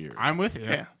 so weird? I'm with you.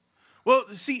 Yeah. Well,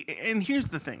 see, and here's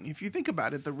the thing. If you think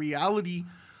about it, the reality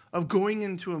of going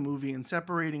into a movie and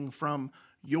separating from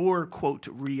your, quote,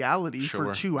 reality for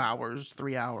Sure. 2 hours,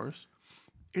 3 hours,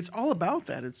 it's all about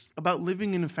that. It's about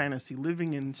living in a fantasy,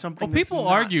 living in something Well, that's people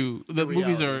not argue that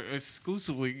movies reality. are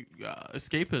exclusively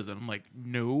escapism. I'm like,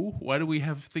 no. Why do we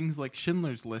have things like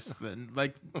Schindler's List then?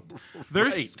 Like,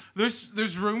 there's Right.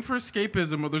 there's room for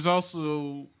escapism, but there's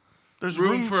also There's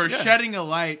room for yeah. shedding a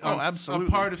light on a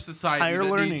absolutely. part of society higher that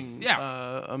learning. needs,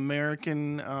 yeah,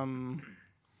 American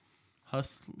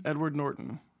hustle. Edward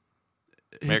Norton.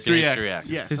 American History X.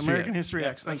 Yes, History American X. History Yeah,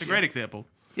 X. Thank That's a you. great example.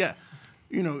 Yeah.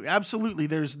 Absolutely.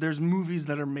 There's movies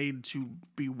that are made to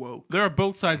be woke. There are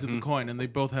both sides of the coin, and they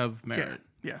both have Yeah. merit.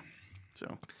 Yeah.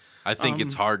 So I think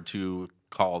it's hard to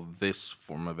call this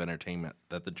form of entertainment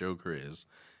that the Joker is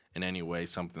in any way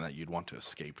something that you'd want to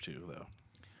escape to, though.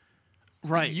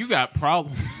 right. You got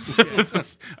problems.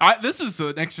 This is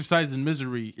an exercise in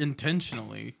misery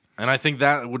intentionally. And I think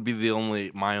that would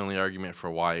be my only argument for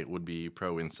why it would be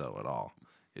pro incel at all,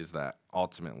 is that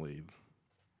ultimately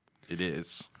it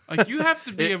is. Like, you have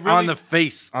to be a really on the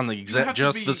face, on the have exact, to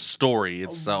just be the story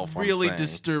itself. I'm really saying.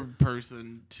 disturbed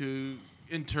person to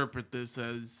interpret this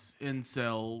as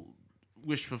incel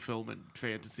wish fulfillment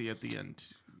fantasy at the end.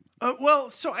 well,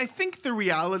 so I think the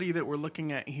reality that we're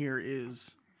looking at here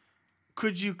is,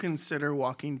 could you consider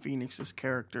Joaquin Phoenix's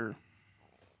character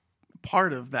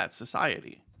part of that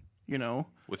society?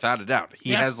 Without a doubt,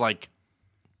 he Yeah. has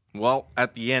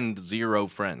at the end, 0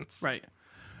 friends, Right.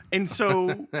 And so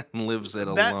and lives it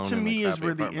alone. that to in a me is crappy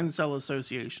where the apartment. incel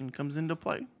association comes into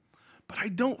play. But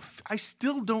I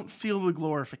still don't feel the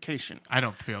glorification. I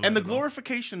don't feel And that the at all.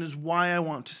 glorification is why I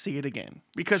want to see it again.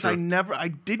 Because I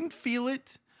didn't feel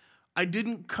it. I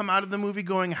didn't come out of the movie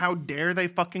going, how dare they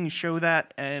fucking show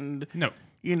that? And, No.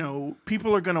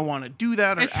 people are going to want to do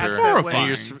that. Or It's act that horrifying.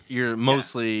 way. And you're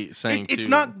mostly saying It's too,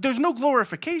 not, there's no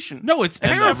glorification. No, it's And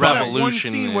the Except for that terrifying. one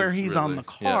revolution scene where is he's on really- the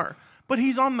car. But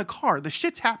he's on the car. The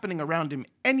shit's happening around him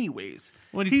anyways.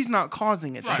 He's not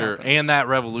causing it to Sure, happen. and that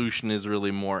revolution is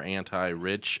really more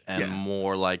anti-rich and Yeah.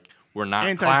 more like we're not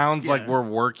Anti- clowns, like yeah. we're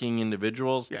working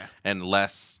individuals, Yeah. and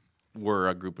less we're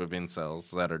a group of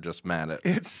incels that are just mad at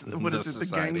It's what the is it? The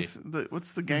society. gangs.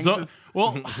 What's the gangs? So,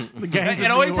 well, the gangs. it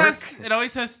of always New York? has. It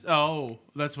always has. Oh,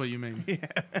 that's what you mean. Yeah.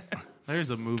 There's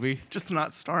a movie. Just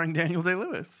not starring Daniel Day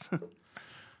Lewis.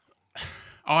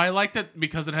 Oh, I like that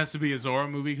because it has to be a Zorro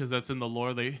movie because that's in the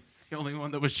lore. The only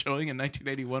one that was showing in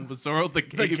 1981 was Zorro the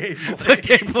game. The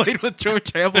game played with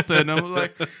George Hamilton. I was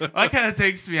like, that kind of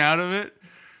takes me out of it.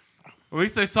 At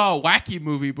least I saw a wacky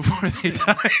movie before they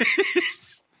died.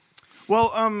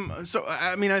 Well, so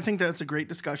I mean, I think that's a great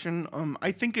discussion.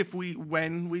 I think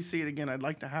when we see it again, I'd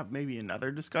like to have maybe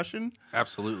another discussion.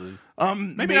 Absolutely.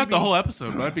 Maybe not the whole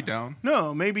episode, but I'd be down.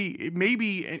 No, maybe,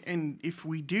 and if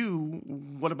we do,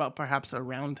 what about perhaps a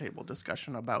roundtable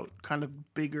discussion about kind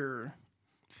of bigger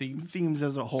themes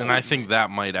as a whole? And I think that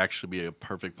might actually be a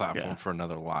perfect platform Yeah. for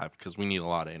another live because we need a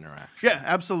lot of interaction. yeah,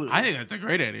 absolutely. I think that's a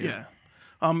great idea. Yeah.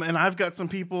 And I've got some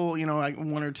people, like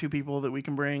one or two people that we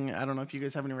can bring. I don't know if you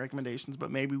guys have any recommendations, but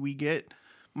maybe we get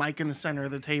Mike in the center of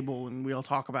the table and we all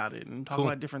talk about it and talk Cool.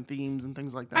 about different themes and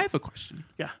things like that. I have a question.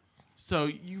 Yeah. So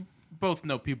you both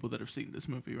know people that have seen this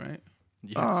movie, right?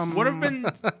 Yes. What have been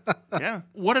Yeah.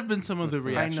 What have been some of the I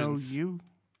reactions? know you.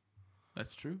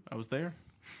 That's true. I was there.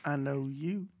 I know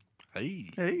you. Hey.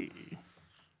 Hey.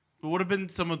 But what have been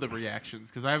some of the reactions?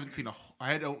 Because I haven't seen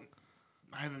I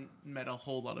haven't met a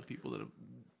whole lot of people that have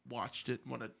watched it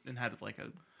and had like a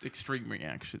extreme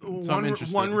reaction. So I'm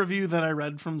interested. One review that I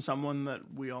read from someone that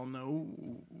we all know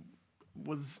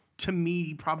was, to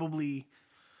me, probably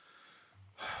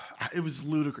it was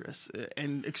ludicrous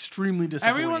and extremely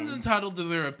disappointing. Everyone's entitled to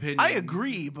their opinion. I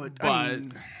agree, but I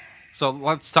mean, So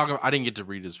let's talk about. I didn't get to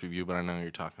read his review, but I know what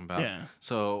you're talking about. Yeah.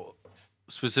 So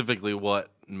specifically,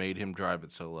 what made him drive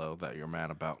it so low that you're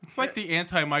mad about? It's like the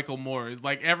anti-Michael Moore. It's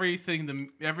like every fear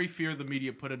the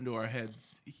media put into our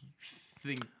heads.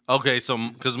 Okay, so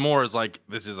because Moore is like,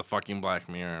 this is a fucking Black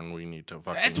Mirror, and we need to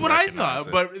fucking. That's what I recognize thought,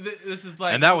 it. but this is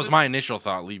like, and that was my initial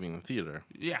thought leaving the theater.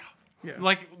 Yeah. Yeah.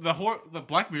 Like the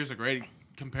Black Mirror's a great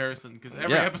comparison because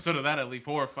every Yeah. episode of that I leave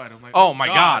horrified. I'm like, Oh my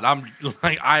god! I'm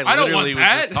like, I I don't literally want was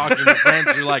that. just talking to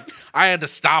friends who like, I had to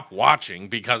stop watching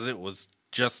because it was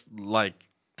just like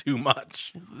too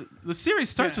much. The series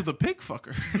starts with a pig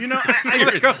fucker.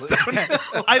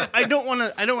 I don't want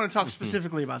to talk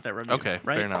specifically about that review. Okay,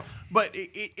 right? fair enough. But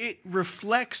it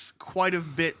reflects quite a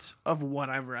bit of what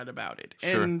I've read about it.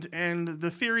 Sure. And the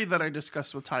theory that I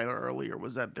discussed with Tyler earlier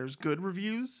was that there's good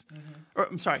reviews, or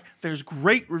I'm sorry, there's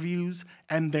great reviews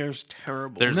and there's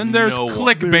terrible. There's And then there's no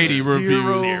clickbaity There's reviews.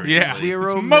 zero- Yeah,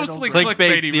 zero it's mostly middle Clickbait's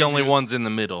clickbaity the only reviews. ones in the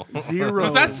middle. zero.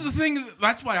 'Cause that's the thing.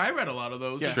 That's why I read a lot of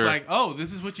those. It's Sure. like, oh,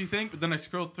 this is what you think, but then I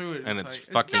scrolled through it And it's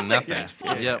it's like, fucking nothing. It's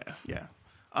fluffy. Yep. Yeah.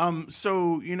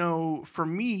 So, for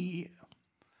me,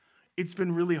 it's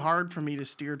been really hard for me to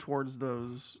steer towards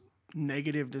those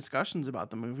negative discussions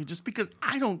about the movie just because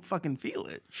I don't fucking feel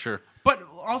it. Sure. But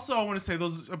also, I want to say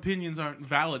those opinions aren't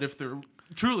valid if they're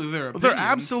truly their opinions. They're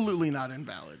absolutely not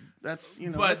invalid. That's,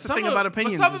 But that's the some thing of- about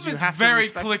opinions. But some is of you it's have to very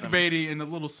respect them. clickbaity and a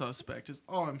little suspect. Is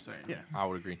all I'm saying. Yeah. I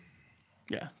would agree.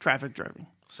 Yeah. Traffic driving.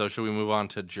 So should we move on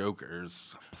to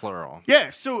Jokers, plural? Yeah.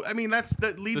 So, I mean, that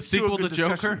The leads sequel to a to good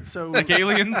Joker, discussion. So, like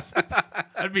Aliens,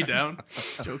 I'd be down.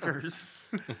 Jokers.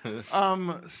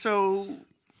 So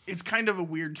it's kind of a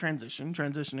weird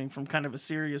transitioning from kind of a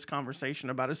serious conversation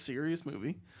about a serious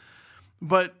movie.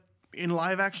 But in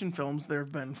live action films, there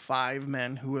have been 5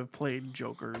 men who have played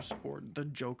Jokers or the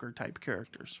Joker type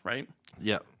characters, right?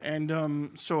 Yeah.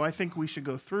 And so I think we should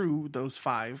go through those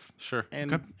 5 Sure.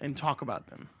 and talk about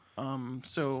them.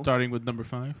 So Starting with number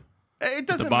 5. it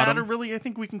doesn't bottom? matter really. I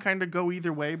think we can kind of go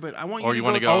either way, but I want Or you you to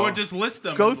wanna go go- Oh, and just list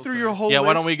them. go and we'll through say. your whole Yeah, list.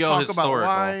 why don't we go talk about historical?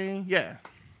 why. Yeah.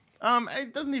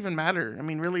 It doesn't even matter. I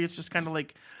mean, really, it's just kind of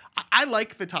like I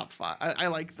like the top 5. I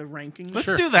like the ranking. Let's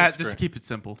Sure, do that. that's Just great. keep it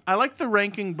simple. I like the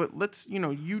ranking, but let's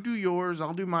you do yours,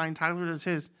 I'll do mine, Tyler does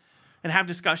his, and have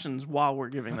discussions while we're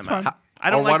giving them out. I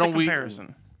don't Or why like the don't we-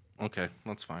 comparison. Okay,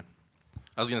 that's fine.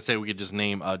 I was gonna say we could just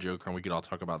name a Joker and we could all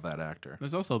talk about that actor.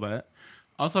 There's also that.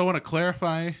 Also, I want to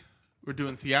clarify: we're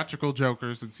doing theatrical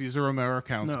Jokers, and Cesar Romero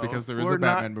counts because there is we're a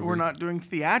Batman movie. We're not doing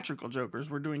theatrical Jokers.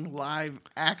 We're doing live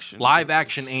action. Live Jokers.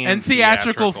 action and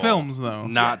theatrical films, though.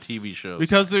 not Yes. TV shows.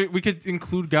 Because we could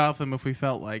include Gotham if we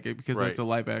felt like it, because Right. that's a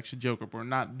live action Joker. But we're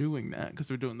not doing that because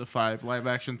we're doing the 5 live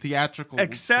action theatrical.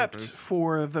 Except Jokers.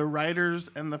 for the writers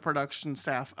and the production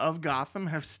staff of Gotham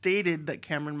have stated that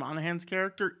Cameron Monaghan's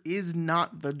character is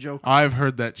not the Joker. I've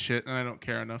heard that shit, and I don't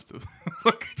care enough to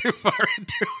look too far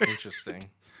into it. Interesting.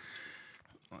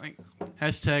 Like,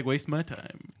 hashtag waste my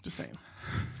time. Just saying.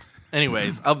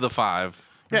 Anyways, of the 5,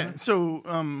 Yeah. So,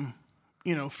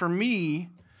 for me,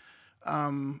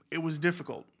 it was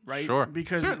difficult, right? Sure.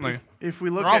 Because Certainly. if we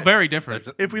look They're all at very different.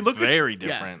 if we look very at,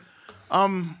 different. but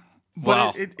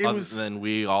Well, it other was than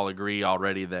we all agree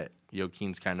already that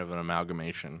Joaquin's kind of an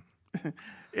amalgamation.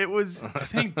 it was I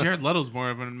think Jared Leto's more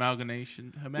of an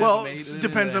amalgamation. well, it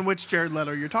depends on which Jared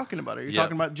Leto you're talking about. Are you Yep.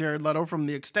 talking about Jared Leto from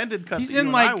the extended cut He's that you in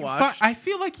and like. I watched? I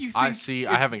feel like you think I see.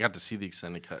 I haven't got to see the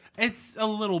extended cut. it's a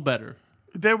little better,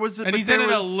 There was, and but he's there in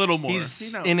it a was- little more.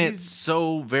 He's You know, in it he's-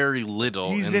 so very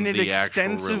little. He's in it the actual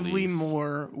extensively release.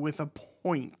 more with a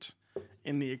point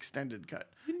in the extended cut.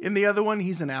 In the other one,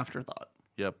 he's an afterthought.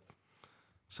 Yep.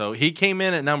 So he came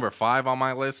in at number 5 on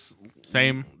my list,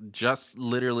 Same. just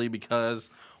literally because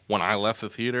when I left the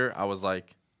theater, I was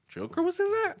like, Joker was in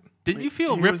that? Didn't you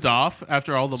feel he ripped was off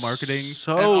after all the marketing,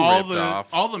 So and all ripped off.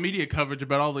 all the media coverage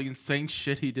about all the insane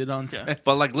shit he did on set?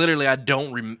 But like literally, I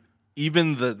don't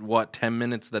even the 10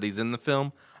 minutes that he's in the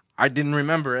film, I didn't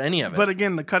remember any of it. But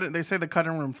again, they say the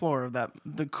cutting room floor of that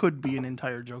could be an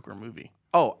entire Joker movie.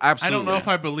 oh, I absolutely. don't know if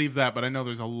I believe that, but I know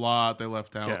there's a lot they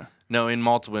left out. Yeah, No, in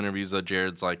multiple interviews, though,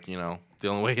 Jared's like, the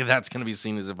only way that's going to be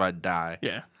seen is if I die.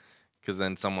 yeah, Because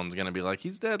then someone's going to be like,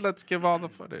 he's dead, let's give all the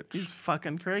footage. he's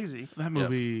fucking crazy. That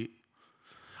movie,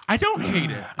 I don't hate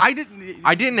it. I didn't.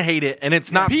 I didn't hate it, and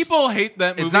it's not. People hate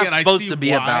that movie, It's not and I supposed see to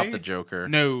be why. about the Joker.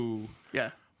 No,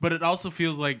 Yeah, but it also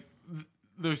feels like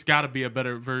there's got to be a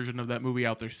better version of that movie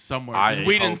out there somewhere. I 'Cause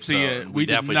we didn't hope see so. it. We We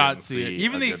did definitely not didn't see it. see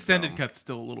Even a the good extended film. cut's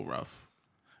still a little rough.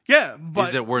 yeah,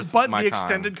 but it worth but my the time?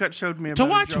 extended cut showed me a To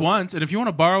better watch Joker. once, and if you want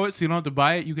to borrow it so you don't have to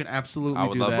buy it, you can absolutely I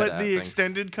would do love that. But that, the thanks.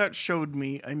 extended cut showed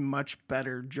me a much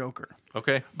better Joker.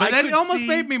 Okay. But I that could almost see-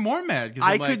 made me more mad. 'Cause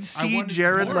I I'm like, could see wanted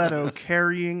Jared more. Leto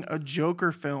carrying a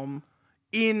Joker film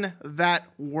in that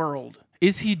world.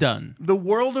 Is he done? The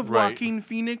world of Right. Joaquin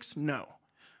Phoenix, no.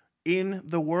 In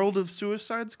the world of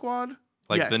Suicide Squad,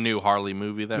 Like yes. the new Harley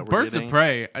movie that The we're Birds getting. of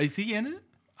Prey. Is he in it?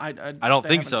 I I don't they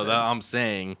think haven't so. said. Though. I'm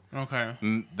saying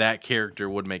Okay. that character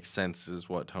would make sense, is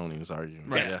what Tony's arguing.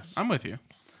 Right. Yes. I'm with you.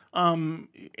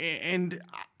 And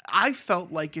I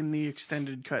felt like in the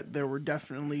extended cut, there were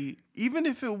definitely, even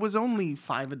if it was only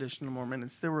 5 additional more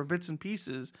minutes, there were bits and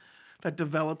pieces that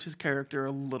developed his character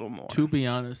a little more. To be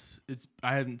honest,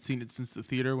 I haven't seen it since the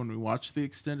theater when we watched the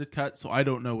extended cut, so I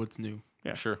don't know what's new.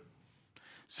 Yeah. Sure.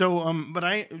 So, but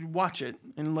I watch it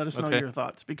and let us know Okay. your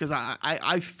thoughts, because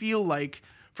I feel like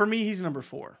for me he's number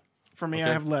 4. For me, I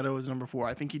Okay. have Leto as number 4.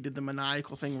 I think he did the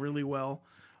maniacal thing really well.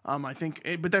 I think,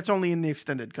 but that's only in the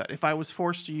extended cut. If I was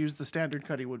forced to use the standard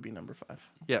cut, he would be number 5.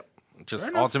 Yep. Just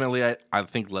enough. ultimately, I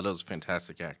think Leto's a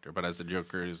fantastic actor, but as a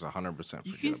Joker, he's 100%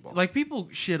 You can, forgettable. like people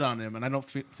shit on him, and I don't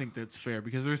think that's fair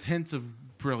because there's hints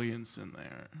of brilliance in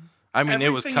there. I mean, it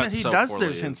was Everything cut that he so does, poorly.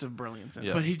 there's hints of brilliance in.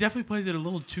 Yeah. But he definitely plays it a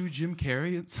little too Jim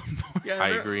Carrey at some point. Yeah, I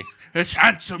that's- agree. It's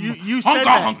handsome. You said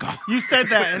Honka, that. honka. You said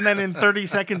that, and then in 30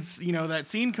 seconds, that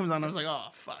scene comes on. I was like, oh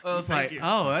fuck. I was thank like, you.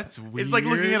 oh, that's weird. It's like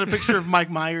looking at a picture of Mike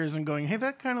Myers and going, hey,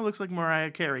 that kind of looks like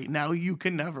Mariah Carey. Now you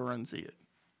can never unsee it.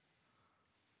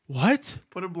 What?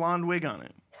 Put a blonde wig on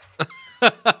it.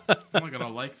 I'm not gonna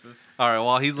like this. All right,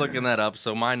 while he's looking that up,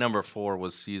 so my number 4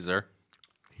 was Caesar.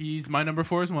 He's my number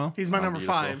 4 as well. He's my number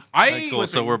beautiful. 5. Cool,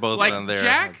 so we're both like on there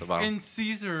Jack at the bottom. and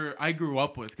Caesar. I grew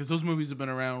up with because those movies have been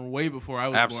around way before I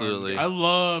was Absolutely. born. I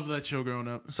love that show growing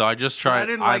up. So I just tried.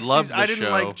 I I love I the didn't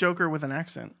show. like Joker with an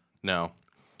accent. No,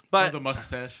 But but the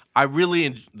mustache. I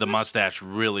really the mustache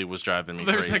really was driving me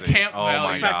There's a crazy. camp oh value.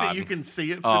 my The fact god! that you can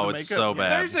see it through Oh, the it's makeup. so yeah.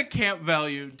 bad. There's a camp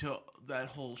value to that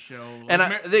whole show. And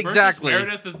Burgess exactly.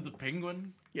 Meredith is the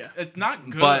Penguin. Yeah. It's not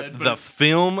good, but the it's-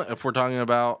 film, if we're talking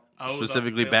about Oh, the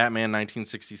specifically film. Batman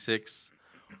 1966,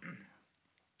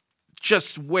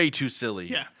 just way too silly.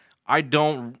 Yeah. I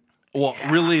don't. Well,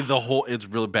 really, it's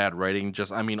really bad writing.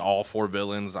 Just, I mean, all 4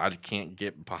 villains, I can't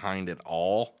get behind it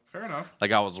all. fair enough.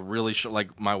 Like I was really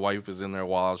like my wife was in there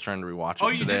while I was trying to rewatch it Oh,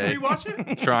 you today. didn't rewatch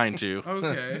it? Trying to.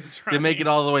 Okay. Didn't make it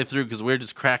all the way through because we're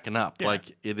just cracking up. Yeah.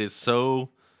 Like it is so,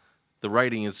 the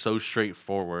writing is so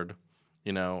straightforward,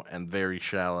 and very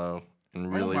shallow and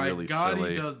really, oh my really God,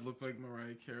 silly. he does look like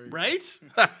Mariah Carey. Right?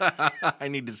 I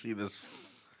need to see this.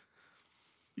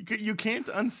 You can't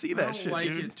unsee I that don't shit, like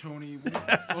dude. it, Tony.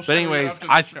 But anyways,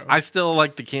 I still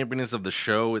like the campiness of the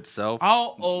show itself.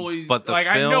 I'll always But the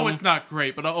I know film- it's not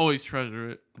great, but I'll always treasure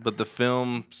it. But the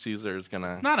film Caesar is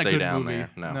gonna not a stay good down movie. there.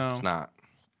 No, No. it's not.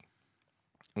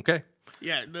 Okay,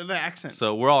 Yeah, the accent.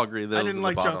 so we're all agreed. I didn't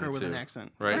like Joker with an too,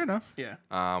 accent. right? Fair enough. Yeah.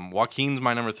 Joaquin's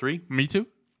my number 3. Me too.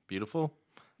 Beautiful.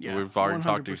 Yeah. We've already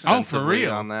talked 100%. Oh, for extensively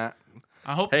real? on that.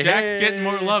 I hope Hey, Jack's hey. getting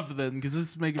more love then, because this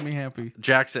is making me happy.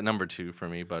 Jack's at number 2 for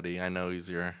me, buddy. I know he's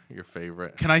your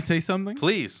favorite. Can I say something?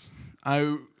 Please.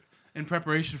 In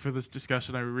preparation for this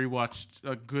discussion, I rewatched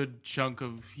a good chunk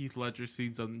of Heath Ledger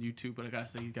scenes on YouTube, but I gotta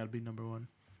say he's got to be number one.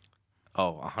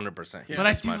 Oh, 100%. But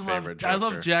I He's do my love, favorite I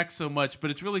love Joker. Jack so much,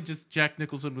 but it's really just Jack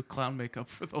Nicholson with clown makeup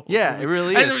for the whole. Yeah, movie. it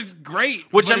really And is. it was great.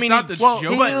 Which, but I it's mean, not the Well,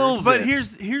 Joker. but it.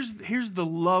 here's the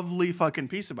lovely fucking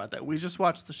piece about that. We just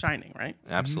watched The Shining, right?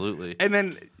 Absolutely. And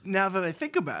then now that I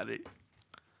think about it,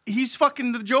 he's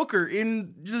fucking the Joker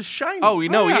in The Shining. Oh, you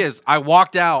know he is. I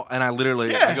walked out and I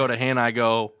literally Yeah. I go to Hannah, I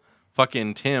go,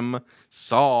 fucking Tim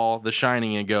saw The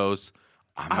Shining and goes,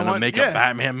 I'm gonna make a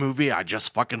Batman movie. I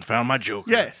just fucking found my Joker.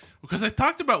 Yes. Because I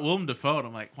talked about Willem Dafoe, and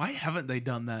I'm like, why haven't they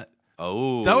done that?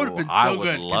 Oh, That would have been I so would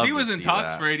good. love Because he to was in see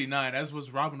talks that. for 89, as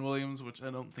was Robin Williams, which I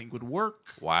don't think would work.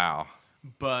 Wow.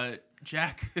 But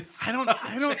Jack is. I don't know.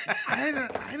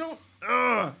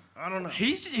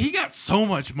 He got so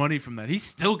much money from that. He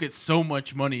still gets so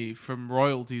much money from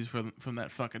royalties from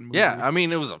that fucking movie. Yeah, I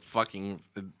mean, it was a fucking.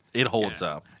 It holds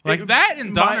up. like that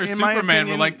and Donner in my Superman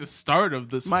were opinion- like the start of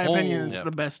this. My whole... opinion, it's Yep.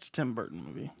 the best Tim Burton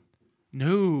movie.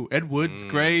 No, Ed Wood's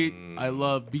great. I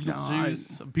love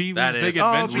Beetlejuice. Beavis That Big is.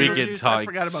 Adventure. We Beetlejuice, could I talk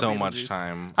forgot about so much Beetlejuice.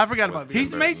 time. I forgot about with He's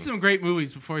Tim made Burton. some great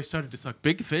movies before he started to suck.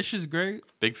 Big Fish is great.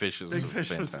 Big Fish is Big a Fish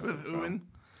was fantastic with film.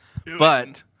 Ewan.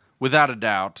 But without a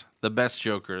doubt, the best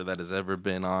Joker that has ever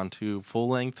been on to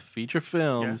full-length feature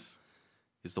film Yes.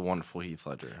 is the wonderful Heath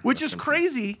Ledger. Which Rest is in peace.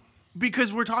 crazy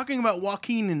because we're talking about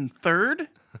Joaquin in third,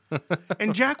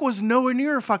 and Jack was nowhere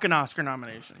near a fucking Oscar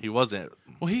nomination. He wasn't.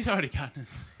 Well, he's already gotten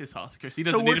his Oscars. He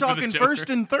doesn't So need we're it for the talking Joker. first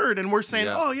and third, and we're saying,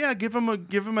 Yeah. "Oh yeah, give him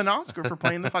an Oscar for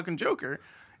playing the fucking Joker."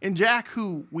 And Jack,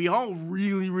 who we all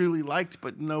really really liked,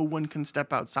 but no one can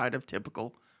step outside of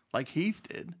typical like Heath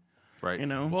did, Right. you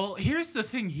know. Well, here's the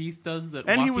thing Heath does that.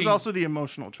 And he was Joaquin- also the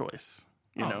emotional choice,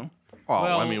 you know. Well,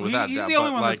 Well, I mean, without he's doubt, the only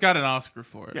but, one like, that's got an Oscar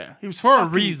for it. Yeah, he was For a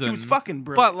fucking, reason. He was fucking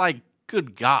But brilliant. like,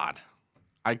 good God,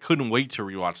 I couldn't wait to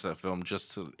rewatch that film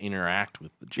just to interact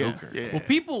with the Joker. Yeah. Well,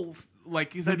 people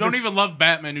like who That don't this- even love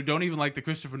Batman, who don't even like the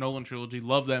Christopher Nolan trilogy,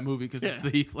 love that movie because it's Yeah.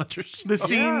 the Heath Ledger shit. The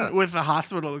scene yes. with the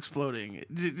hospital exploding,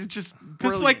 it just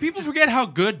Because like people forget how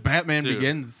good Batman Dude.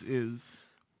 Begins is,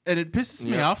 and it pisses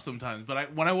me Yeah. off sometimes.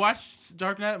 But when I watch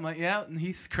Dark Knight, I'm like, yeah,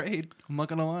 Heath's great. I'm not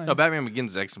gonna lie. No, Batman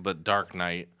Begins is excellent, but Dark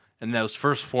Knight and those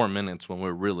first 4 minutes when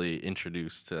we're really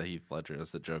introduced to Heath Ledger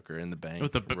as the Joker in the bank,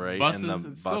 With the right? buses, and the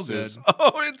it's so good.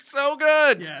 Oh, it's so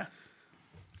good. Yeah.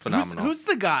 Phenomenal. Who's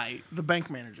the guy, the bank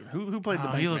manager? Who played the Oh,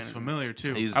 bank he manager? looks familiar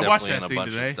too. He's I watched definitely that in a scene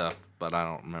bunch today. of stuff, but I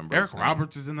don't remember. Eric his name.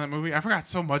 Roberts is in that movie. I forgot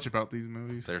so much about these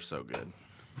movies. They're so good.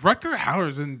 Rutger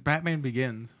Hauer's in Batman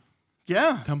Begins.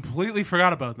 Yeah. Completely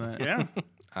forgot about that. Yeah.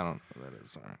 I don't know who that is.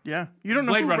 Sorry. Yeah. You don't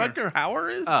know Blade who Runner. Rutger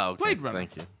Hauer is? Oh, okay. Blade Runner.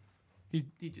 Thank you.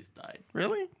 He just died.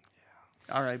 Really?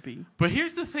 R.I.P. But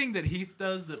here's the thing that Heath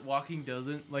does that Joaquin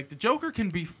doesn't. Like, the Joker can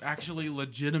be actually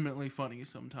legitimately funny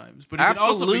sometimes, but he can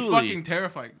also be Absolutely. fucking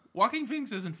terrifying. Joaquin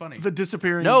Phoenix isn't funny. The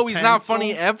disappearing. No, he's not pencil.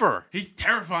 funny ever. He's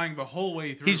terrifying the whole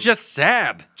way through. He's just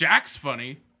sad. Jack's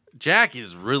funny. Jack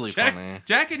is really funny.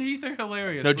 Jack and Heath are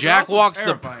hilarious. No, but Jack they're also walks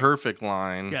terrifying. the perfect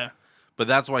line. Yeah. But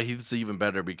that's why he's even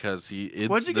better because it's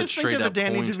What'd you the guys think straight of the up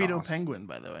Danny coin DeVito toss. penguin,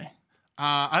 by the way?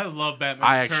 I love Batman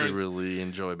I Returns. actually really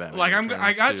enjoy Batman. Like I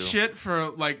Returns, got too. shit for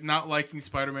like not liking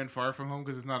Spider-Man Far From Home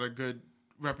because it's not a good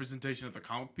representation of the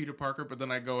comic Peter Parker. But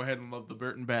then I go ahead and love the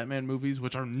Burton Batman movies,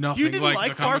 which are nothing You didn't like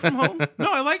like the Far comic. From Home?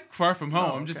 No, I like Far From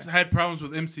Home. Oh, I'm just okay. had problems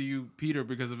with MCU Peter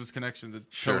because of his connection to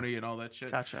Sure. Tony and all that shit.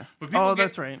 Gotcha. But Oh, get-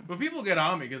 that's right. But people get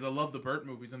on me because I love the Burton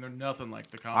movies and they're nothing like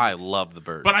the comics. I love the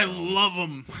bird. But I love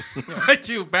them. I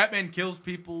do. Batman kills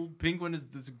people. Penguin is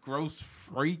this gross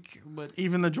freak. But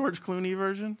Even the George Clooney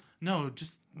version? no,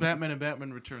 just Batman and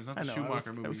Batman Returns, not the I know, I Schumacher was-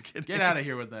 I movie. was kidding. Get out of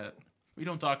here with that. We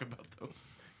don't talk about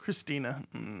those. Christina.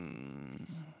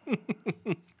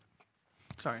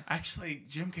 Sorry. Actually,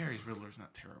 Jim Carrey's Riddler's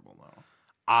not terrible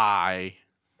though.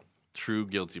 True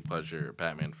guilty pleasure,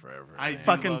 Batman Forever. I do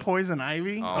Fucking love- Poison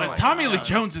Ivy? Oh But my Tommy Lee God.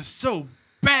 Jones is so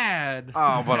bad.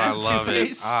 Oh, but I That's love it.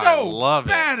 Two-Face. I so love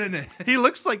bad it. in it. He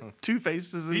looks like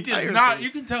Two-Face. He does not. You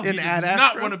can tell he does Ad not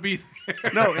Astra? want to be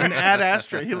there. No, in Ad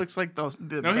Astra, he looks like those.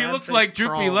 No, he looks like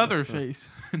Droopy Leatherface.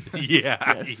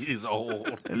 Yeah, Yes. he's old.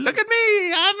 Look at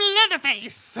me, I'm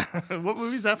Leatherface. What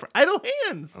movie is that for? Idle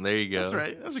Hands. There you go. That's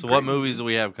right. That was a So, great what movies do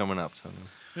we have coming up, Tony?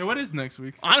 Yeah, what is next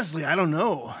week? Honestly, I don't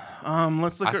know.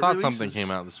 Let's look I at thought releases. something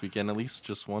came out this weekend. At least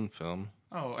just one film.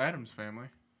 Oh, Adam's Family.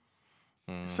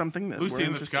 something that Lucy we're in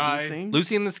the interested Sky. in seeing.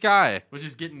 Lucy in the Sky. Which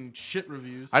is getting shit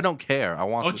reviews. I don't care. I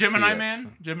want. Oh, to Gemini see it.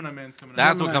 Man. Gemini Man's coming out.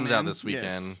 That's Gemini what comes out Man, this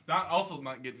weekend. yes.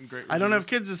 not getting great. Reviews. I don't have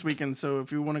kids this weekend, so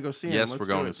if you want to go see Yes, him, we're let's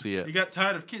going do to it. see You it. got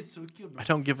tired of kids, so we killed I them.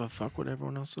 don't give a fuck what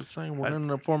everyone else is saying. We're I- going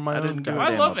to form my I own didn't do it.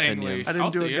 goddamn I love opinions. Ang Lee. I didn't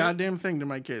I'll do a see it. goddamn thing to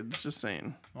my kids. Just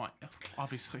saying. Well,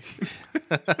 obviously.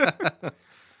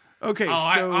 Okay,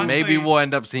 Oh, so I'm Maybe saying- we'll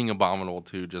end up seeing Abominable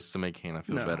too, just to make Hannah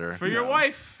feel No. better. For your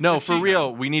wife. No, If for she-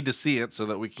 real. We need to see it so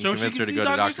that we can So she convince her can to see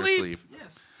go to Dr. Dr. Sleep.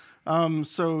 Yes.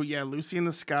 so yeah, Lucy in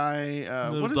the Sky.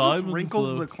 The What is this? Diamonds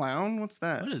Wrinkles of- the Clown? What's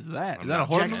that? What is that? Is I'm that a not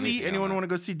horror checking movie? Jexy? anything Anyone on that. want to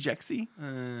go see Jexy? I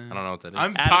don't know what that is.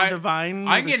 I'm Adam tired. Devine.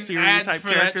 I'm the getting Siri ads type for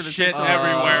that character shit takes over.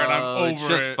 everywhere, and I'm It's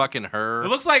over just it. fucking her. It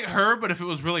looks like her, but if it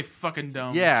was really fucking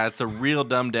dumb. Yeah, it's a real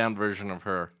dumbed down version of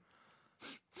her.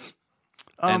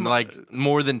 And like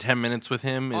more than 10 minutes with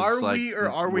him is Are like we or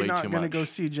are we way not too going to much. go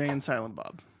see Jay and Silent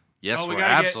Bob? Yes, Oh, we're we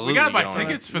absolutely gotta buy going.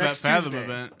 tickets for that Next Fathom Tuesday.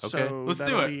 event. Okay. So Let's do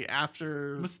that'll it. be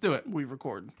after Let's do it. we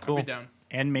record. I'll be down.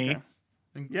 And me.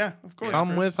 Okay. Yeah, of course. Come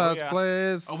Chris. with us, yeah.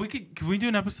 please. Oh, can we do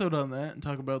an episode on that and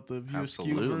talk about the View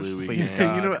Askew Absolutely, verse? we Please, can.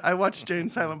 God. You know, I watched Jay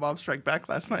and Silent Bob Strike Back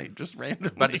last night, just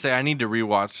randomly. About to say, I need to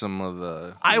rewatch some of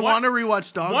the. I What? want to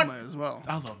rewatch Dogma What? as well.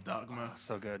 I love Dogma.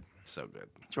 So good. So good.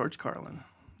 George Carlin,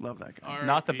 love that guy.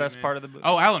 Not the RIP, best man. part of the movie.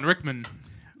 Oh, Alan Rickman.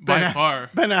 By Ben- far.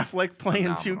 Ben Affleck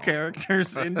playing two Phenomenal.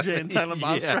 characters in Jay and Silent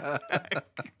Bob Yeah. Strike Back.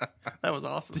 That was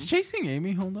awesome. Does Chasing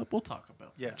Amy hold up? We'll talk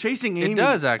about that. Yeah. Chasing Amy. It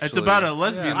does actually. It's about a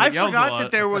lesbian I that yells a forgot lot.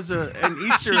 that there was an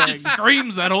Easter She egg. just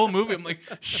screams that whole movie. I'm like,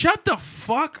 shut the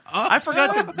fuck up. I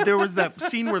forgot that there was that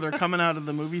scene where they're coming out of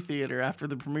the movie theater after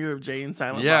the premiere of Jay and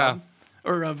Silent Yeah. Bob.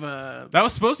 Or of That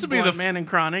was supposed to be Blunt the Man and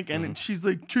Chronic, and she's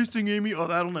like, Chasing Amy, oh,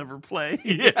 that'll never play.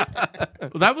 Well,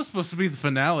 that was supposed to be the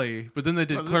finale, but then they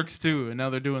did Was it? Clerks 2, and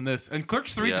now they're doing this. And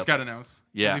Clerks 3 Yep. just got announced.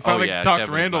 Yeah. He finally oh, yeah. talked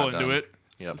Kevin's Randall not into done. it,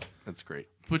 Yep. That's great.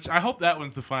 which I hope that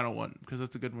one's the final one, because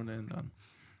that's a good one to end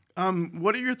on.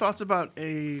 What are your thoughts about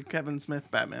a Kevin Smith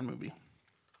Batman movie?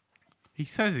 He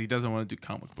says he doesn't want to do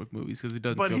comic book movies because he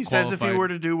doesn't But feel he qualified. says if he were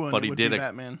to do one, But it he would did be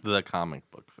Batman. the comic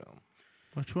book film.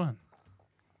 Which one?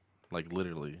 Like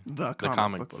literally. The The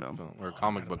comic book film. Or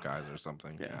comic book guys or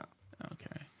something. Yeah.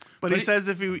 Okay. But he he- says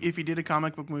if he did a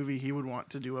comic book movie, he would want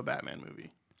to do a Batman movie.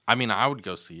 I mean, I would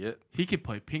go see it. He could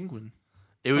play Penguin.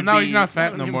 It But would now be. he's not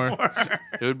fat no more.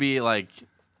 It would be like.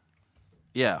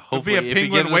 Yeah, be a hopefully if he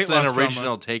penguin gives weight us an loss original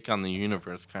drama. take on the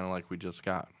universe, kind of like we just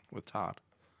got with Todd.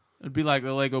 It'd be like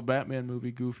the Lego Batman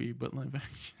movie, Goofy, but live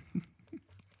action.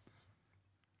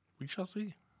 We shall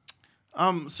see.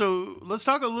 So let's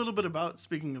talk a little bit about,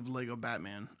 speaking of Lego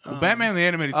Batman. Batman the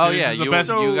Animated Oh Series yeah, is the you, best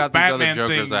you got these Batman other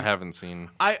Jokers thing. I haven't seen.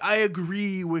 I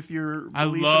agree with your I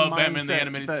belief love and Batman the mindset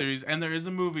Animated that- Series, and there is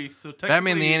a movie. So technically,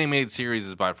 Batman the Animated Series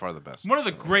is by far the best. one of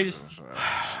the greatest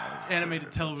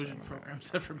animated television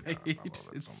programs ever made.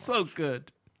 It's so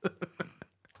good.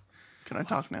 Can I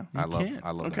talk now? I love can't.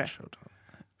 that Okay. show. Todd.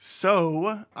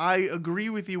 So I agree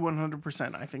with you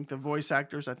 100%. I think the voice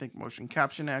actors, I think motion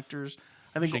caption actors,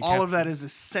 I think Motion all of that caption. is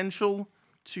essential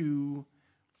to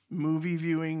movie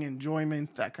viewing,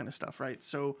 enjoyment, that kind of stuff, right?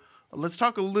 So let's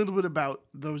talk a little bit about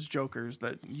those Jokers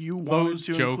that you wanted Those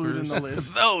to include in Jokers. the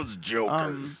list. Those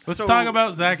Jokers. Let's talk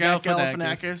about Zach Galifianakis.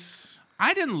 Galifianakis.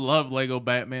 I didn't love Lego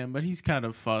Batman, but he's kind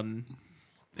of fun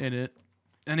in it,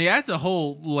 and he adds a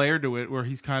whole layer to it where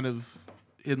he's kind of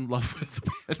in love with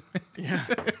Batman. Yeah.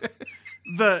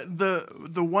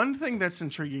 The one thing that's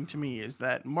intriguing to me is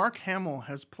that Mark Hamill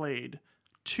has played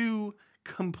two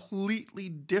completely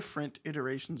different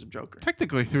iterations of Joker.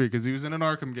 Technically 3, because he was in an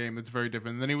Arkham game that's very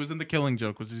different. And then he was in the Killing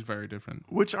Joke, which is very different.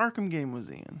 Which Arkham game was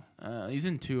he in? He's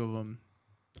in 2 of them.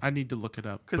 I need to look it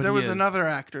up. Because but there he was is. another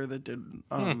actor that did.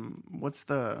 What's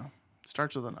the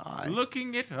starts with an I?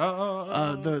 Looking it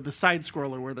up. The side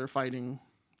scroller where they're fighting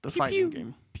the fighting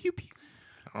game. Pew, pew.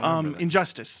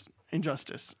 Injustice.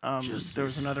 There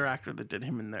was another actor that did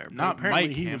him in there. But Not apparently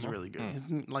Mike he was Hamill. really good. His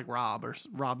like Rob or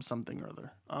Rob something or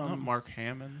other. Not Mark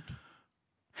Hammond.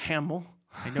 Hamill.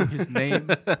 I know his name.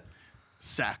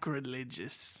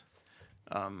 Sacrilegious.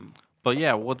 But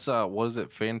yeah, what is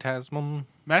it? Phantasm?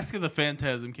 Mask of the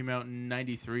Phantasm came out in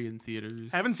 '93 in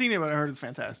theaters. Haven't seen it, but I heard it's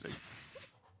fantastic.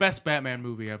 Best Batman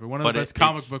movie ever. One of But the best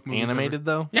comic it's book movies. animated ever.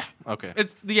 though. Yeah. Okay.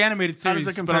 It's the animated How series, does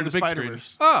it but compare on to the big Spider screen.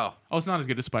 Verse? Oh, Oh, it's not as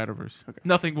good as Spider Verse.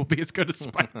 Nothing will be as good as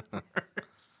Spider Verse.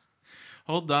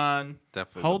 Hold on.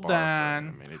 definitely. Hold the bar for on.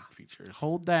 animated features.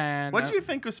 Hold on. What do you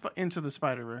think of Into the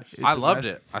Spider Verse? It's I a loved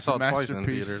mas- it. I it's saw a it twice in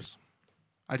masterpiece. theaters.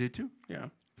 I did too, Yeah.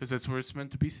 because that's where it's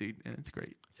meant to be seen, and it's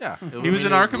great. Yeah, He was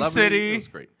in Arkham lovely. City. It was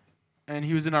great. And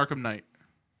he was in Arkham Knight.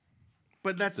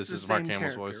 But that's This the is Mark same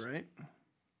Hamill's character, voice. right?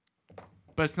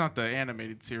 But it's not the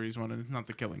animated series one, and it's not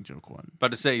the Killing Joke one.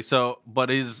 But to say so, but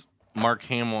is Mark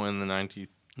Hamill in the 93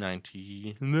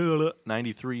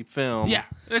 film? Yeah,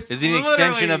 it's Is he an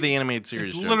extension literally- of the animated series?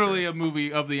 It's Joker? literally a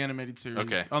movie of the animated series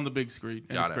Okay. on the big screen,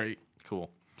 and Got it's it. great. Cool.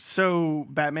 So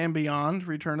Batman Beyond,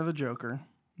 Return of the Joker,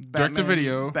 Direct to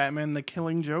video. Batman the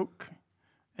Killing Joke,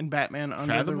 and Batman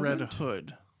Under Fathom the Red Event?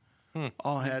 Hood.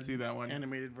 All Didn't had see that one.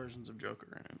 animated versions of Joker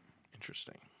in it,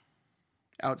 Interesting.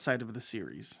 outside of the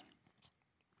series.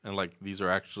 And like these are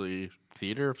actually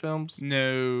theater films.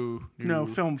 No, No,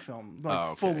 film, like Oh,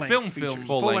 okay. full length Film, features, film.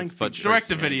 Full length, but features. direct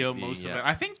to Yeah, video. yeah, Most yeah. of it.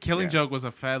 I think Killing Yeah. Joke was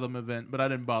a Fathom event, but I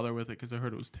didn't bother with it because I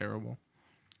heard it was terrible.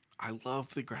 I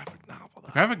love the graphic novel. Though.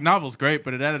 Graphic novel's great,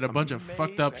 but it added a bunch of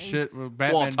fucked up amazing. shit with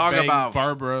Batman talk bangs about-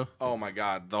 Barbara. Oh my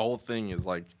god, the whole thing is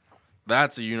like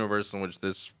that's a universe in which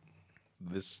this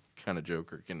kind of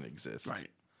Joker can exist. Right.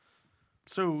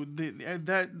 So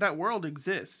that world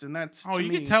exists, and that's Oh, to you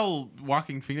me, can tell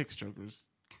Walking Phoenix Joker's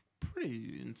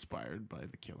pretty inspired by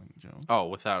the Killing Joke. Oh,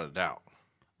 without a doubt.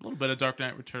 A little bit of Dark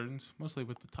Knight Returns, mostly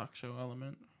with the talk show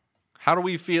element. How do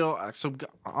we feel? So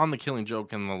on the Killing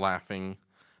Joke and the laughing,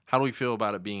 how do we feel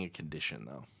about it being a condition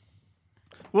though?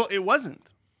 Well, it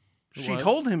wasn't. It She was?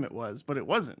 told him it was, but it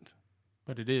wasn't.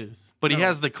 But it is. But he No,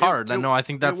 has the card. No, I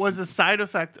think that's it was a side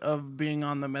effect of being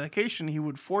on the medication. He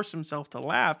would force himself to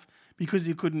laugh because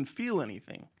he couldn't feel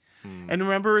anything. And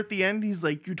remember at the end, he's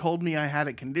like, "You told me I had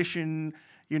a condition.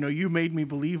 You know, you made me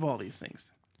believe all these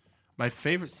things." My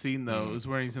favorite scene though is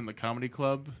when he's in the comedy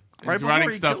club. And Right he's before writing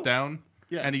he stuff killed- down.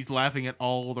 Yeah. And he's laughing at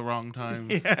all the wrong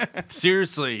times.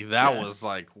 seriously. That was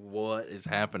like, what is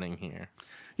happening here?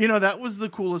 You know, that was the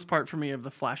coolest part for me of the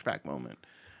flashback moment,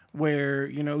 where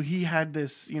he had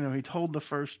this. He told the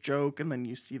first joke, and then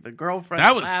you see the girlfriend.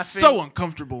 That was laughing, so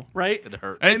uncomfortable. right. It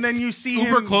hurt. And then you see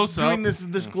super him close doing up.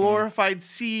 this glorified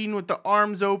scene with the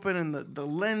arms open and the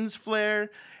lens flare,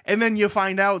 and then you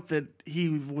find out that he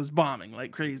was bombing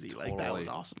like crazy. Like that was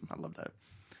Totally. awesome. I love that.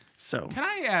 So Can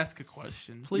I ask a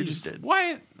question? You just did.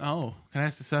 Why? Oh, can I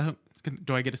ask the second?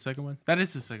 Do I get a second one? That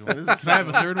is the second one. Can I have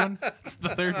a third one? It's the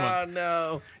third one.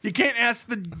 no. you can't ask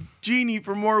the genie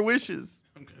for more wishes.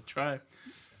 I'm gonna try.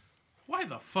 Why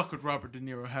the fuck would Robert De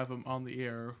Niro have him on the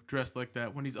air dressed like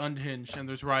that when he's unhinged and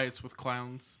there's riots with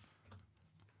clowns?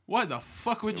 Why the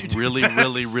fuck would you do Really, that?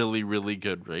 really, really, really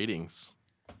good ratings.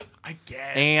 I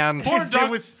guess. And Poor It Doc-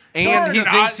 was- And he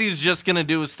Poor thinks Doc- he's just gonna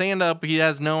do a stand up. He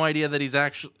has no idea that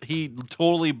he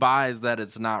totally buys that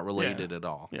it's not related at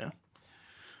all. Yeah.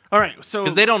 All right. So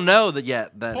Because they don't know that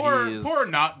yet that Poor, he is poor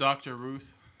not Dr.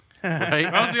 Ruth. right.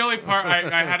 That was the only part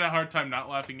I had a hard time not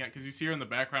laughing at because you see her in the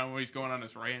background when he's going on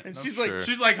his rant. and I'm she's sure- like,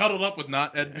 she's like huddled up with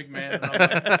not Ed McMahon. And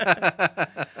I'm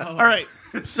like, all right.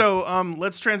 So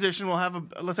let's transition.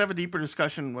 Let's have a deeper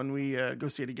discussion when we go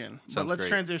see it again. But Sounds let's great.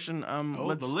 transition.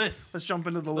 the list. Let's jump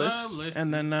into the list, list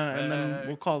and then is back.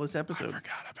 we'll call this episode.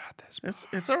 Forgot about this.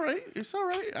 It's all right. It's all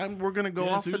right. We're gonna go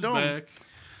Guess off the who's dome. back?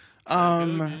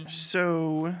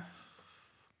 So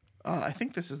I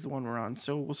think this is the one we're on.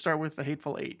 So we'll start with The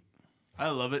Hateful Eight. I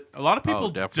love it. A lot of people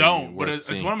definitely don't, but worth it's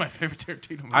seeing. one of my favorite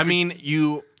Tarantino movies. I mean,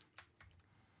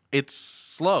 it's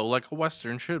slow like a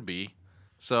Western should be.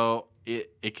 So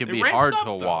it can It be ramps hard up, to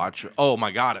though. watch. Oh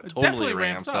my god, it totally definitely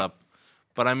ramps ramps up. up.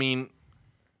 But I mean,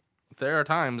 there are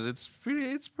times it's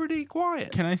pretty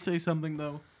quiet. Can I say something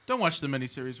though? Don't watch the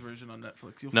miniseries version on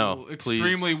Netflix. You'll No, feel please.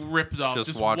 extremely ripped off.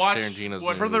 Just watch Tarantino's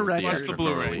what- For the new record, watch the theatrical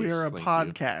Blu-ray. release. We are a Thank you.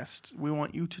 podcast. We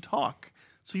want you to talk,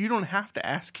 so you don't have to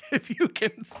ask if you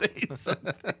can say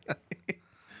something.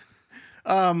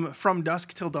 From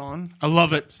Dusk Till Dawn, I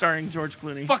love it. starring George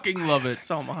Clooney, Fucking love it.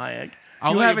 Salma Hayek.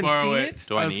 I'll you let you haven't borrow seen it. it?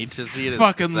 Do I need to see it?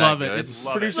 Fucking It's that love it. good? It's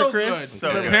Love Producer so Chris, good.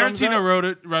 So thumbs good. up? Tarantino wrote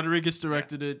it. Rodriguez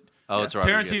directed it. Oh, it's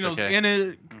Rodriguez. Tarantino's Okay. in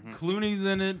it. Clooney's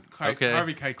in it. Okay.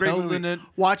 Harvey Great Keitel's movie. in it.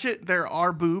 Watch it. There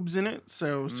are boobs in it,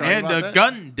 so sorry And about a that.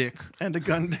 gun dick. And a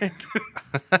gun dick.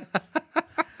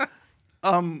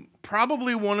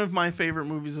 Probably one of my favorite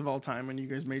movies of all time, and you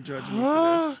guys may judge me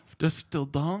for this. Dusk Till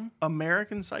Dawn.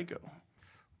 American Psycho.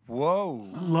 Whoa.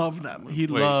 Love that movie. He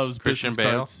Wait, loves Christian business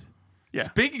Bale? cards. Yeah.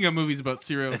 Speaking of movies about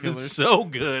serial killers, It's so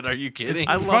good. Are you kidding?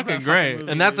 I love fucking that great.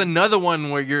 movie. And that's another one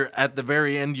where you're at the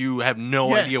very end. You have no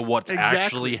Yes, idea what's exactly.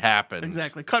 actually happened.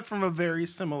 Exactly. Cut from a very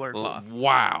similar cloth.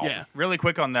 Wow. Yeah. Really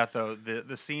quick on that though,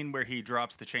 the scene where he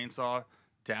drops the chainsaw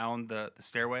down the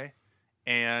stairway,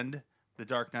 and The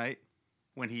Dark Knight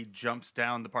when he jumps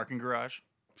down the parking garage.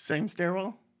 Same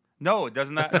stairwell? No,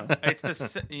 doesn't that?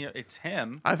 It's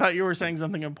him. I thought you were saying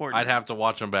something important. I'd have to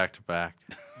watch them back to back.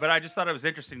 But I just thought it was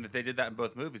interesting that they did that in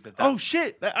both movies. Oh,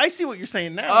 shit. I see what you're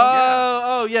saying now.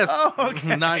 Oh, yes. Oh,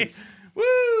 okay. Nice.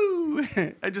 Woo!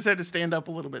 I just had to stand up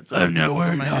a little bit. So I'm not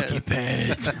wearing hockey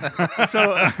pants.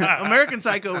 So American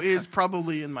Psycho is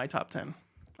probably in my top 10.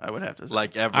 I would have to say.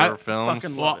 Like ever films.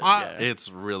 Fucking Well, love it. I- yeah. It's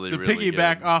really, To really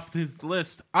piggyback good. off his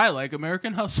list, I like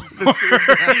American Hustle.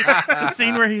 The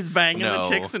scene where he's banging the No.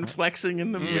 chicks and flexing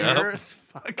in the mirror is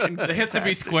fucking. The hit to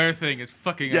be square thing is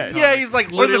fucking Yes. iconic. Yeah, he's like Or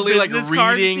the literally like business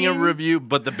card reading a scene. review,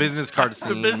 but the business card The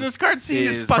scene. business card scene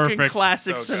is is fucking perfect.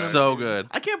 classic So cinema. so good.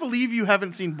 I can't believe you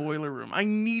haven't seen Boiler Room. I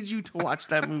need you to watch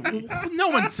that movie. No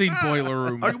one's seen Boiler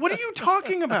Room. What are you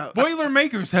talking about? Boiler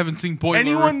makers haven't seen Boiler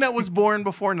Anyone Room. that was born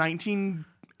before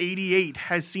 1988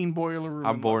 has seen Boiler Room.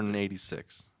 I'm born in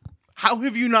 '86. How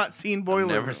have you not seen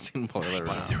Boiler Never Room? seen Boiler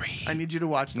Room. I need you to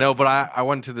watch that. No, but I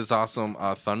went to this awesome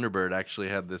Thunderbird actually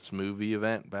had this movie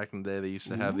event back in the day. They used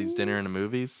to have these dinner in the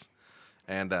movies,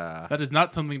 and That is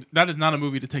not something. That is not a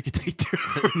movie to take a date to.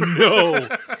 no,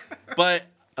 but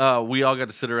we all got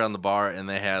to sit around the bar, and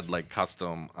they had like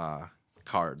custom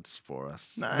cards for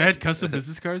us. Nice. They had custom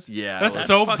business cards. Yeah, that's that's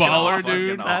so fucking baller, awesome.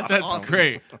 dude. That's That's awesome.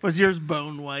 great. Was yours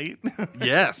bone white?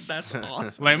 Yes, That's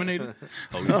awesome. Laminated.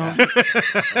 Oh,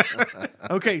 yeah.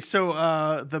 Okay,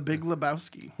 so The Big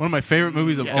Lebowski. One of my favorite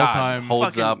movies of Yeah. all God, time.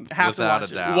 holds Fucking up have to without watch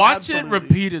a it. doubt. Watch Absolutely. it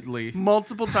repeatedly.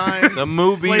 Multiple times. The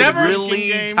movie Play the really drinking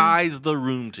game. ties the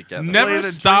room together. Never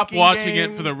the stop drinking watching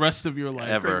game. it for the rest of your life.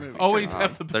 Ever. Great movie. Always God,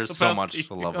 have the there's so much Lebowski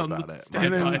to love on the about it. And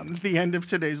standby. then the end of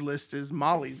today's list is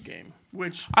Molly's Game,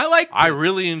 which I like. I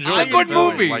really enjoyed It's a good it,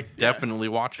 so, movie. Like, definitely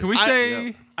watch it. Can we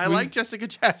say? I like Jessica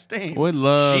Chastain. Would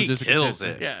love She Jessica kills Chastain.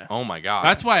 it. Yeah. Oh my god.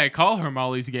 That's why I call her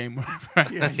Molly's Game. Whenever I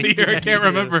Yeah, see you her, I do. can't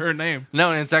remember her name.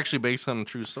 no, and it's actually based on a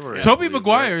true story. I Toby believe,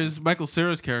 Maguire right? is Michael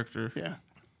Cera's character, Yeah,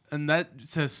 and that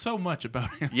says so much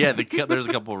about him. Yeah, there's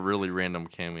a couple of really random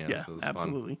cameos. yeah, so it's fun.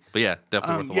 absolutely. But yeah,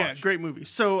 definitely worth a Yeah, watch. great movie.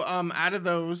 So, out of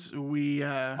those, we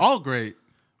All great.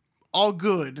 all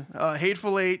good.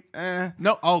 Hateful Eight,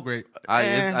 No, all great.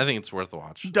 I think it's worth a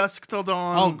watch. Dusk Till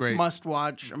Dawn, All great. must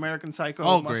watch. American Psycho,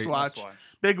 All must great. watch. Must watch.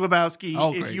 Big Lebowski.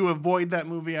 All If great. you avoid that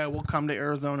movie, I will come to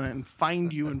Arizona and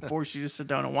find you and force you to sit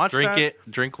down and watch Drink that. it.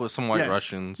 Drink with some White Yes,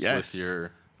 Russians yes. with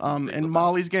your. And Lebowski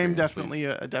Molly's Game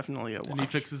experience, definitely a watch. And he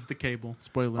fixes the cable.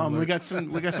 Spoiler alert. we got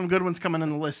some good ones coming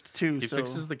in the list too. He so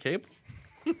fixes the cable.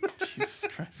 Jesus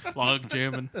Christ. log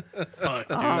jamming. Fuck,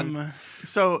 dude.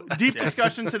 So deep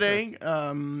discussion today.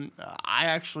 I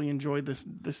actually enjoyed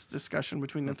this discussion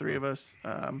between the three of us.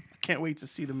 Can't wait to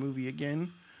see the movie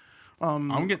again.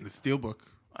 I'm getting the steelbook.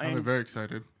 I'm am- very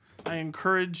excited. I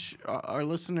encourage our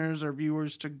listeners, our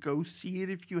viewers, to go see it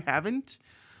if you haven't.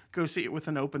 Go see it with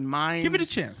an open mind. Give it a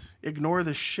chance. Ignore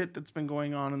the shit that's been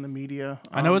going on in the media.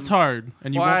 I know it's hard,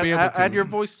 and you Well, won't be able to. add your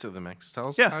voice to the mix. Tell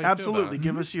us. how Yeah, you feel about absolutely. it.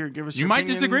 Give us your You might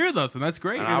disagree opinions. with us, and that's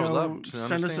great. I would You know, love to send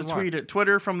us a understand why. tweet at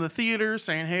Twitter from the theater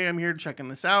saying, "Hey, I'm here checking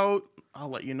this out." I'll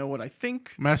let you know what I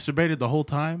think. Masturbated the whole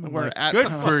time. I'm We're like, at- good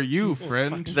oh, for you, Jesus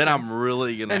friend. Then I'm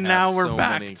really gonna. And have now we're so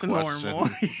back many to normal.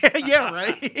 questions. yeah,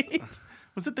 right.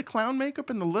 Was it the clown makeup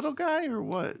and the little guy, or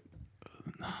what?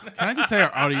 Can I just say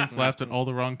our audience laughed at all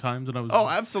the wrong times, and I was Oh,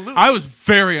 absolutely. I was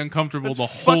very uncomfortable the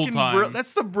whole fucking time.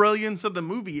 that's the brilliance of the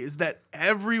movie is that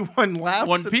everyone laughs.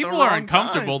 When at the people wrong are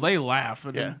uncomfortable, time. they laugh,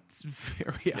 and Yeah. it's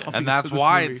very obvious. And that's in this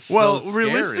why movie. it's Well, so scary,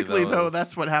 realistically, though, is-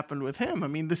 that's what happened with him. I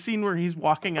mean, the scene where he's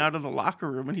walking out of the locker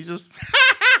room and he's just,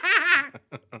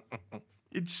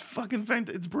 it's fucking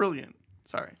fantastic. It's brilliant.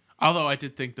 Sorry. Although I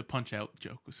did think the punch out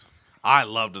joke was, I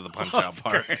loved the punch out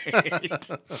part.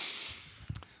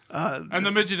 and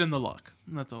the midget in the lock.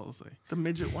 That's all I'll say. The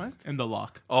midget what? In the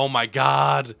lock. Oh my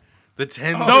god, the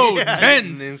tense. So yeah.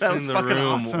 tense. That was in the fucking room.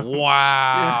 awesome.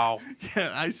 Wow.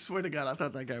 Yeah, I swear to God, I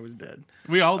thought that guy was dead.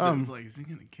 We all did. It was like, is he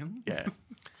gonna kill him? Yeah.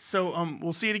 So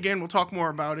we'll see it again. We'll talk more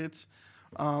about it.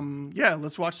 Yeah,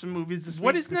 let's watch some movies this week.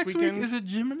 What is this next weekend. week? Is it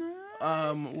Gemini?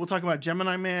 We'll talk about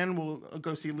Gemini Man. We'll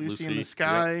go see Lucy in Lucy, the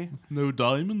Sky. No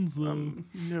diamonds though.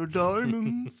 No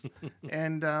diamonds.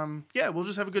 And yeah, we'll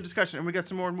just have a good discussion. And we got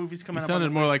some more movies coming You up. on sounded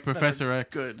the more list like that are Professor X.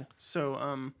 Good.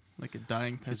 So Like a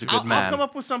dying peasant. good I'll man. come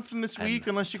up with something this week,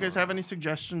 unless you guys have any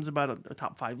suggestions about a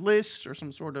top 5 list or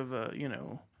some sort of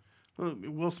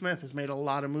Will Smith has made a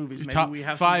lot of movies. Maybe Top we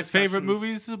have some 5 favorite discussions.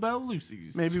 movies about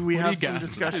Lucy's. Maybe we What do have you some got?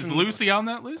 discussions. Is Lucy on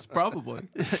that list? Probably.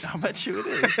 I'll bet you it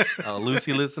is.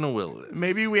 Lucy, listen to Willis.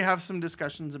 Maybe we have some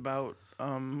discussions about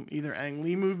either Ang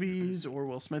Lee movies or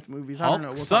Will Smith movies. I Hulk don't know.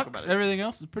 We'll sucks. talk about it. Everything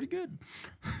else is pretty good.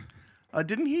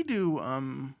 Didn't he do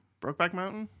Brokeback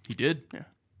Mountain? He did. Yeah.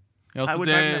 He also Which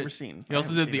did, I've never seen. He I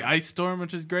also haven't did The seen it. Ice Storm,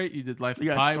 which is great. You did Life of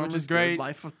Yeah, Pi, Storm which is good. great.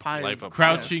 Life of Pi. Life is- of Pi.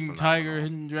 Crouching Yes, Tiger, phenomenal.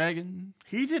 Hidden Dragon.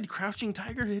 He did Crouching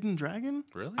Tiger, Hidden Dragon.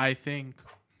 Really? I think.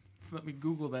 Let me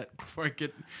Google that before I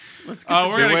get. Let's Oh, get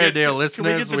we're the gonna Beware, get dear dis- can we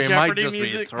get listeners, the we might Jeopardy just be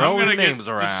music? I'm throwing gonna names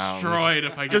get around. destroyed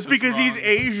if I get just this because he's wrong.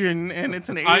 Asian and it's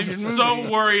an I'm Asian movie. so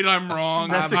worried I'm wrong.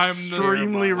 That's I'm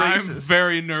extremely I'm racist.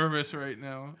 very nervous right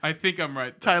now. I think I'm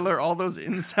right. Tyler, all those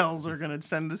incels are gonna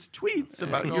send us tweets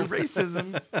about your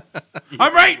racism.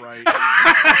 I'm right.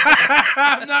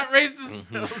 I'm not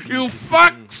racist. You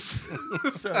fucks.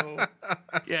 So,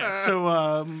 yeah.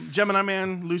 So, Gemini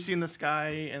Man, Lucy in the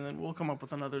Sky, and then we'll come up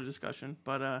with another discussion.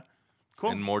 But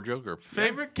cool. And more Joker.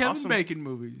 Favorite Kevin awesome. Bacon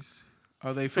movies?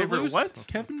 Are they Favorite Footloose? what?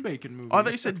 Kevin Bacon movies. Oh, I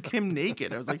thought you said Kim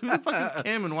naked. I was like, who the fuck is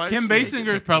Kim and why? Kim is she Basinger's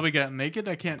naked? probably got naked.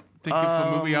 I can't think of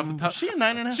a movie off the top. She in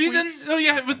 9.5 She's in. weeks? Oh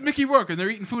yeah, with Mickey Rourke, and they're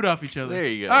eating food off each other. There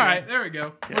you go. All right, there we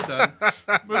go. We're done.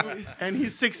 But And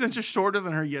he's 6 inches shorter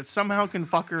than her, yet somehow can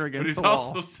fuck her against he's the wall.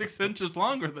 also 6 inches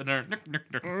longer than her.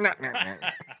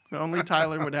 Only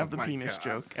Tyler would have the penis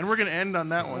joke. And we're gonna end on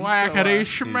that one. Whackety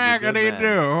So, schmackety man.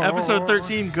 do. episode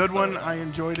 13, good one. I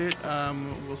enjoyed it.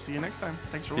 We'll see you next time.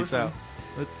 Thanks for Peace listening. out.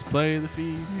 Let's play the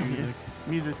feed music. Yes.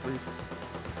 Music, please.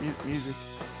 Music.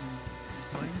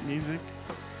 Music.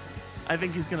 I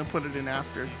think he's gonna put it in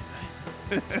after.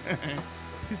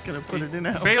 He's gonna put it in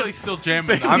after. Bailey's still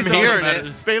jamming. Bailey's I'm That's all hearing that it.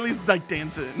 matters. Bailey's like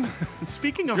dancing.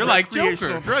 Speaking of You're like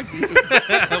recreational Joker. drug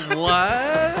use.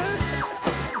 What?